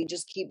things when we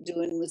just keep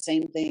doing the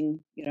same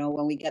thing.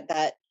 When we get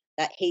that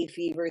hay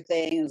fever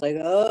thing, it's like,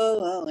 oh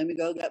well, let me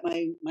go get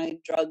my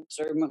drugs,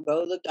 or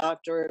go to the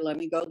doctor, or let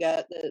me go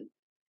get the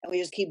and we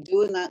just keep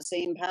doing that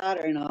same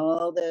pattern.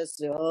 Oh this,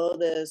 oh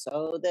this,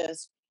 oh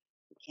this.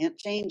 We can't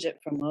change it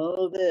from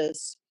oh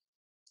this.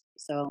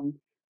 So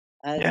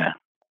I love yeah.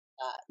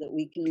 that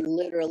we can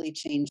literally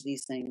change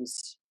these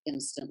things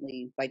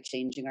instantly by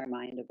changing our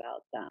mind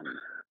about them.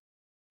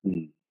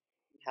 Mm,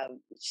 Have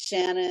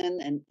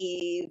Shannon and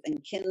Eve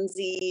and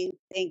Kinsey.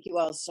 Thank you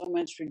all so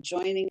much for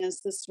joining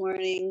us this yeah.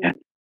 morning.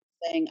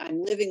 Saying,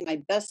 I'm living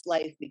my best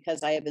life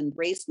because I have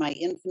embraced my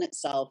infinite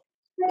self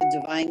with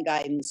divine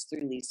guidance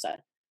through Lisa.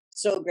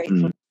 So grateful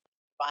Mm, for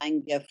the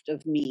divine gift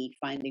of me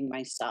finding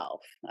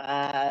myself.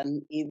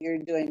 Eve, you're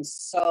doing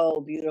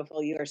so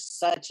beautiful. You are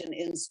such an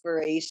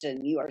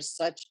inspiration. You are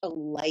such a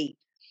light.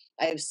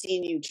 I have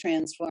seen you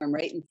transform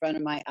right in front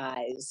of my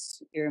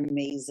eyes. You're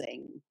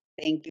amazing.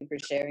 Thank you for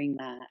sharing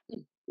that.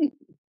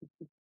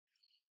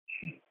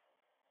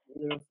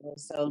 Beautiful.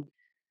 So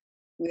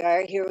we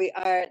are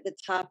at the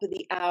top of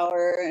the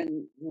hour,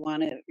 and we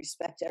want to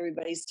respect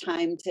everybody's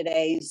time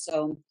today.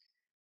 So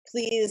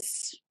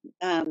please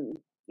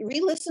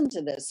re-listen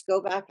to this.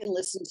 Go back and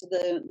listen to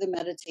the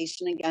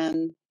meditation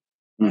again.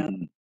 You know,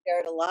 mhm,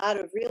 shared a lot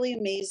of really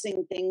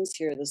amazing things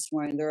here this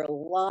morning. There are a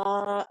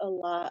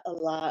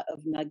lot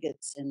of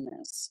nuggets in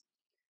this.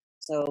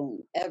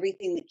 So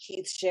everything that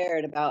Keith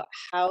shared about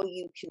how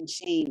you can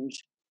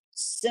change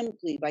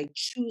simply by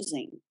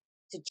choosing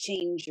to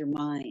change your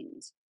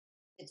mind.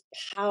 It's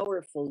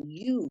powerful.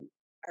 You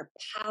are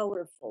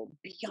powerful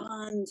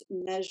beyond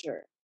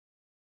measure.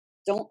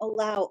 Don't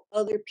allow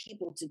other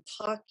people to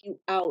talk you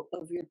out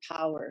of your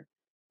power.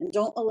 And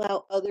don't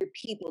allow other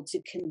people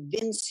to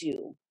convince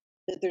you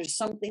that there's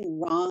something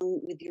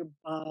wrong with your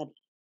body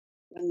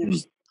when mm,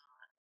 there's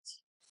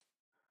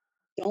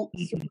don't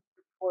throw mhm. your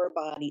poor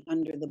body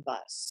under the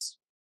bus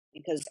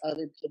because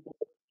other people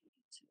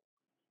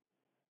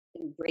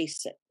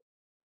embrace it.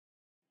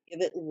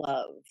 Give it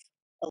love.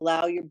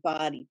 Allow your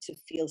body to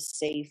feel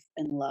safe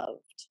and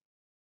loved.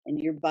 And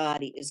your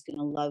body is going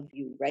to love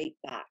you right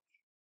back.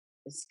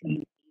 It's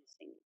amazing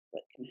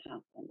what can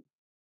happen.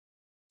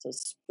 So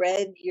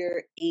spread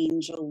your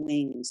angel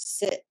wings.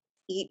 Sit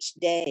each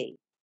day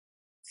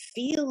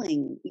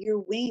feeling your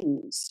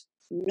wings,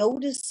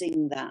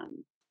 noticing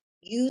them,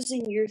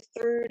 using your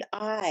third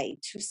eye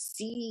to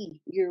see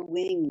your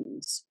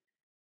wings.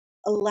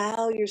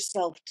 Allow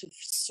yourself to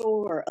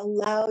soar.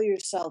 Allow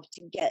yourself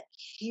to get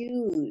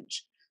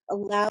huge.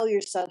 Allow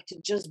yourself to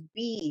just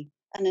be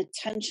an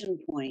attention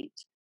point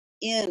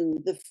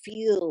in the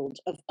field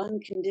of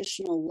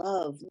unconditional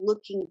love,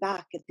 looking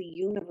back at the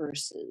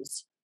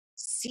universes.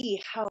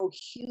 See how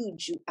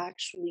huge you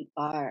actually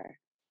are.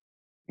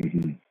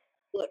 Mhm.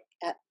 Look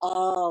at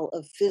all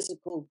of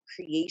physical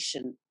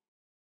creation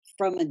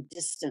from a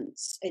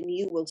distance, and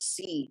you will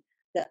see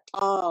that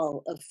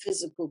all of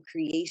physical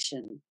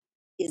creation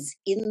is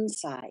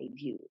inside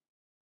you.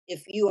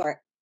 If you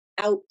are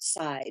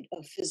outside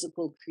of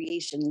physical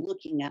creation,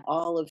 looking at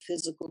all of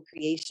physical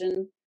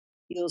creation,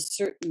 you'll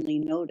certainly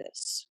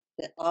notice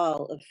that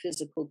all of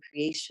physical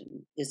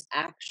creation is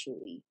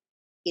actually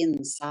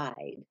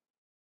inside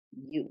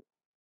you.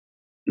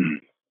 Mm.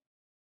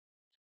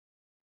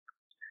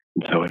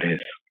 So it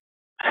is.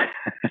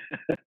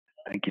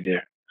 Thank you,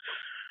 dear.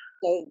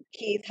 So,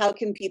 Keith, how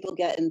can people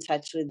get in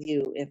touch with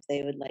you if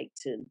they would like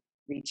to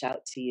reach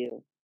out to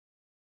you?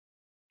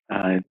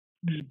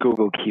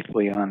 Google Keith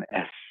Leon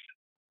S,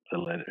 the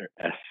letter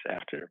S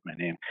after my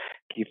name,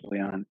 Keith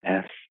Leon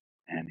S,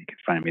 and you can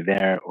find me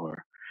there,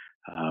 or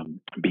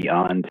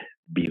Beyond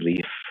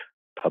Belief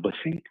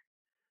Publishing,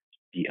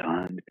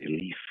 Beyond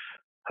Belief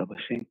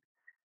Publishing,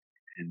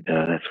 and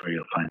that's where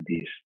you'll find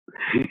these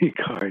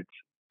cards.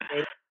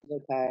 Great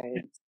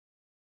cards.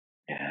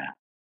 Yeah.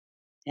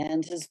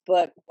 And his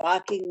book,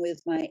 Walking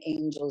with My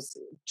Angels,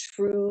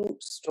 true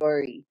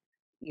story.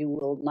 You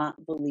will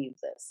not believe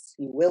this.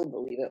 You will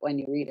believe it when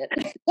you read it.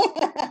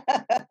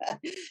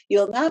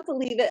 You'll not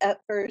believe it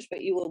at first,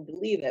 but you will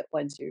believe it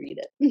once you read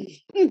it.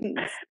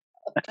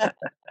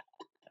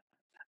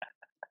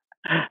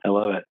 I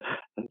love it.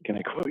 Can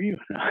I quote you?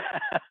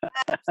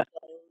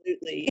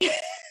 Absolutely.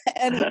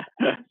 And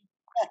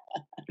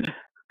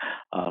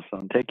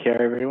Awesome. Take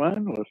care,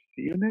 everyone. We'll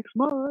see you next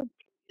month.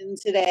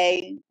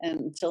 today,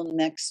 until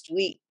next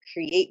week,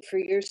 create for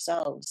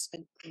yourselves a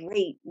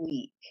great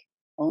week.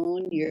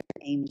 Own your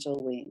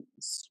angel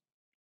wings.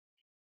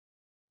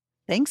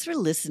 Thanks for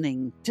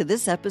listening to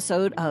this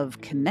episode of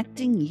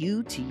Connecting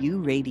You to You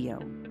Radio.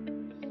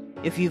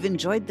 If you've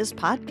enjoyed this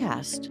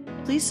podcast,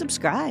 please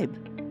subscribe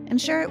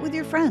and share it with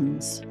your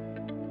friends.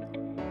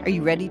 Are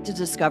you ready to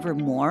discover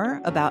more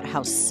about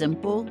how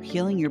simple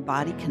healing your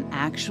body can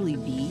actually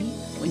be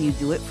when you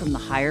do it from the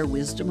higher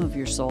wisdom of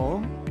your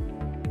soul?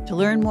 To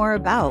learn more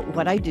about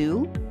what I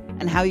do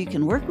and how you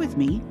can work with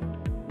me,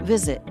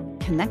 visit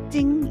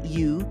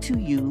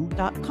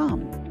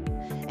connectingyoutoyou.com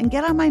and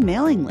get on my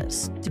mailing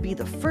list to be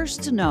the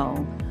first to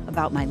know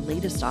about my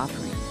latest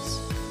offerings.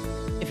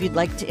 If you'd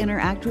like to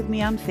interact with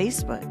me on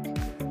Facebook,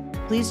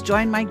 please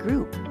join my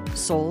group,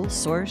 Soul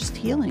Sourced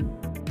Healing.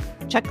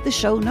 Check the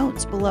show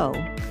notes below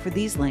for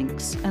these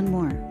links and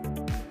more.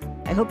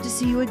 I hope to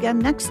see you again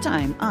next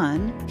time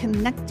on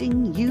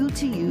Connecting You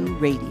to You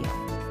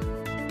Radio.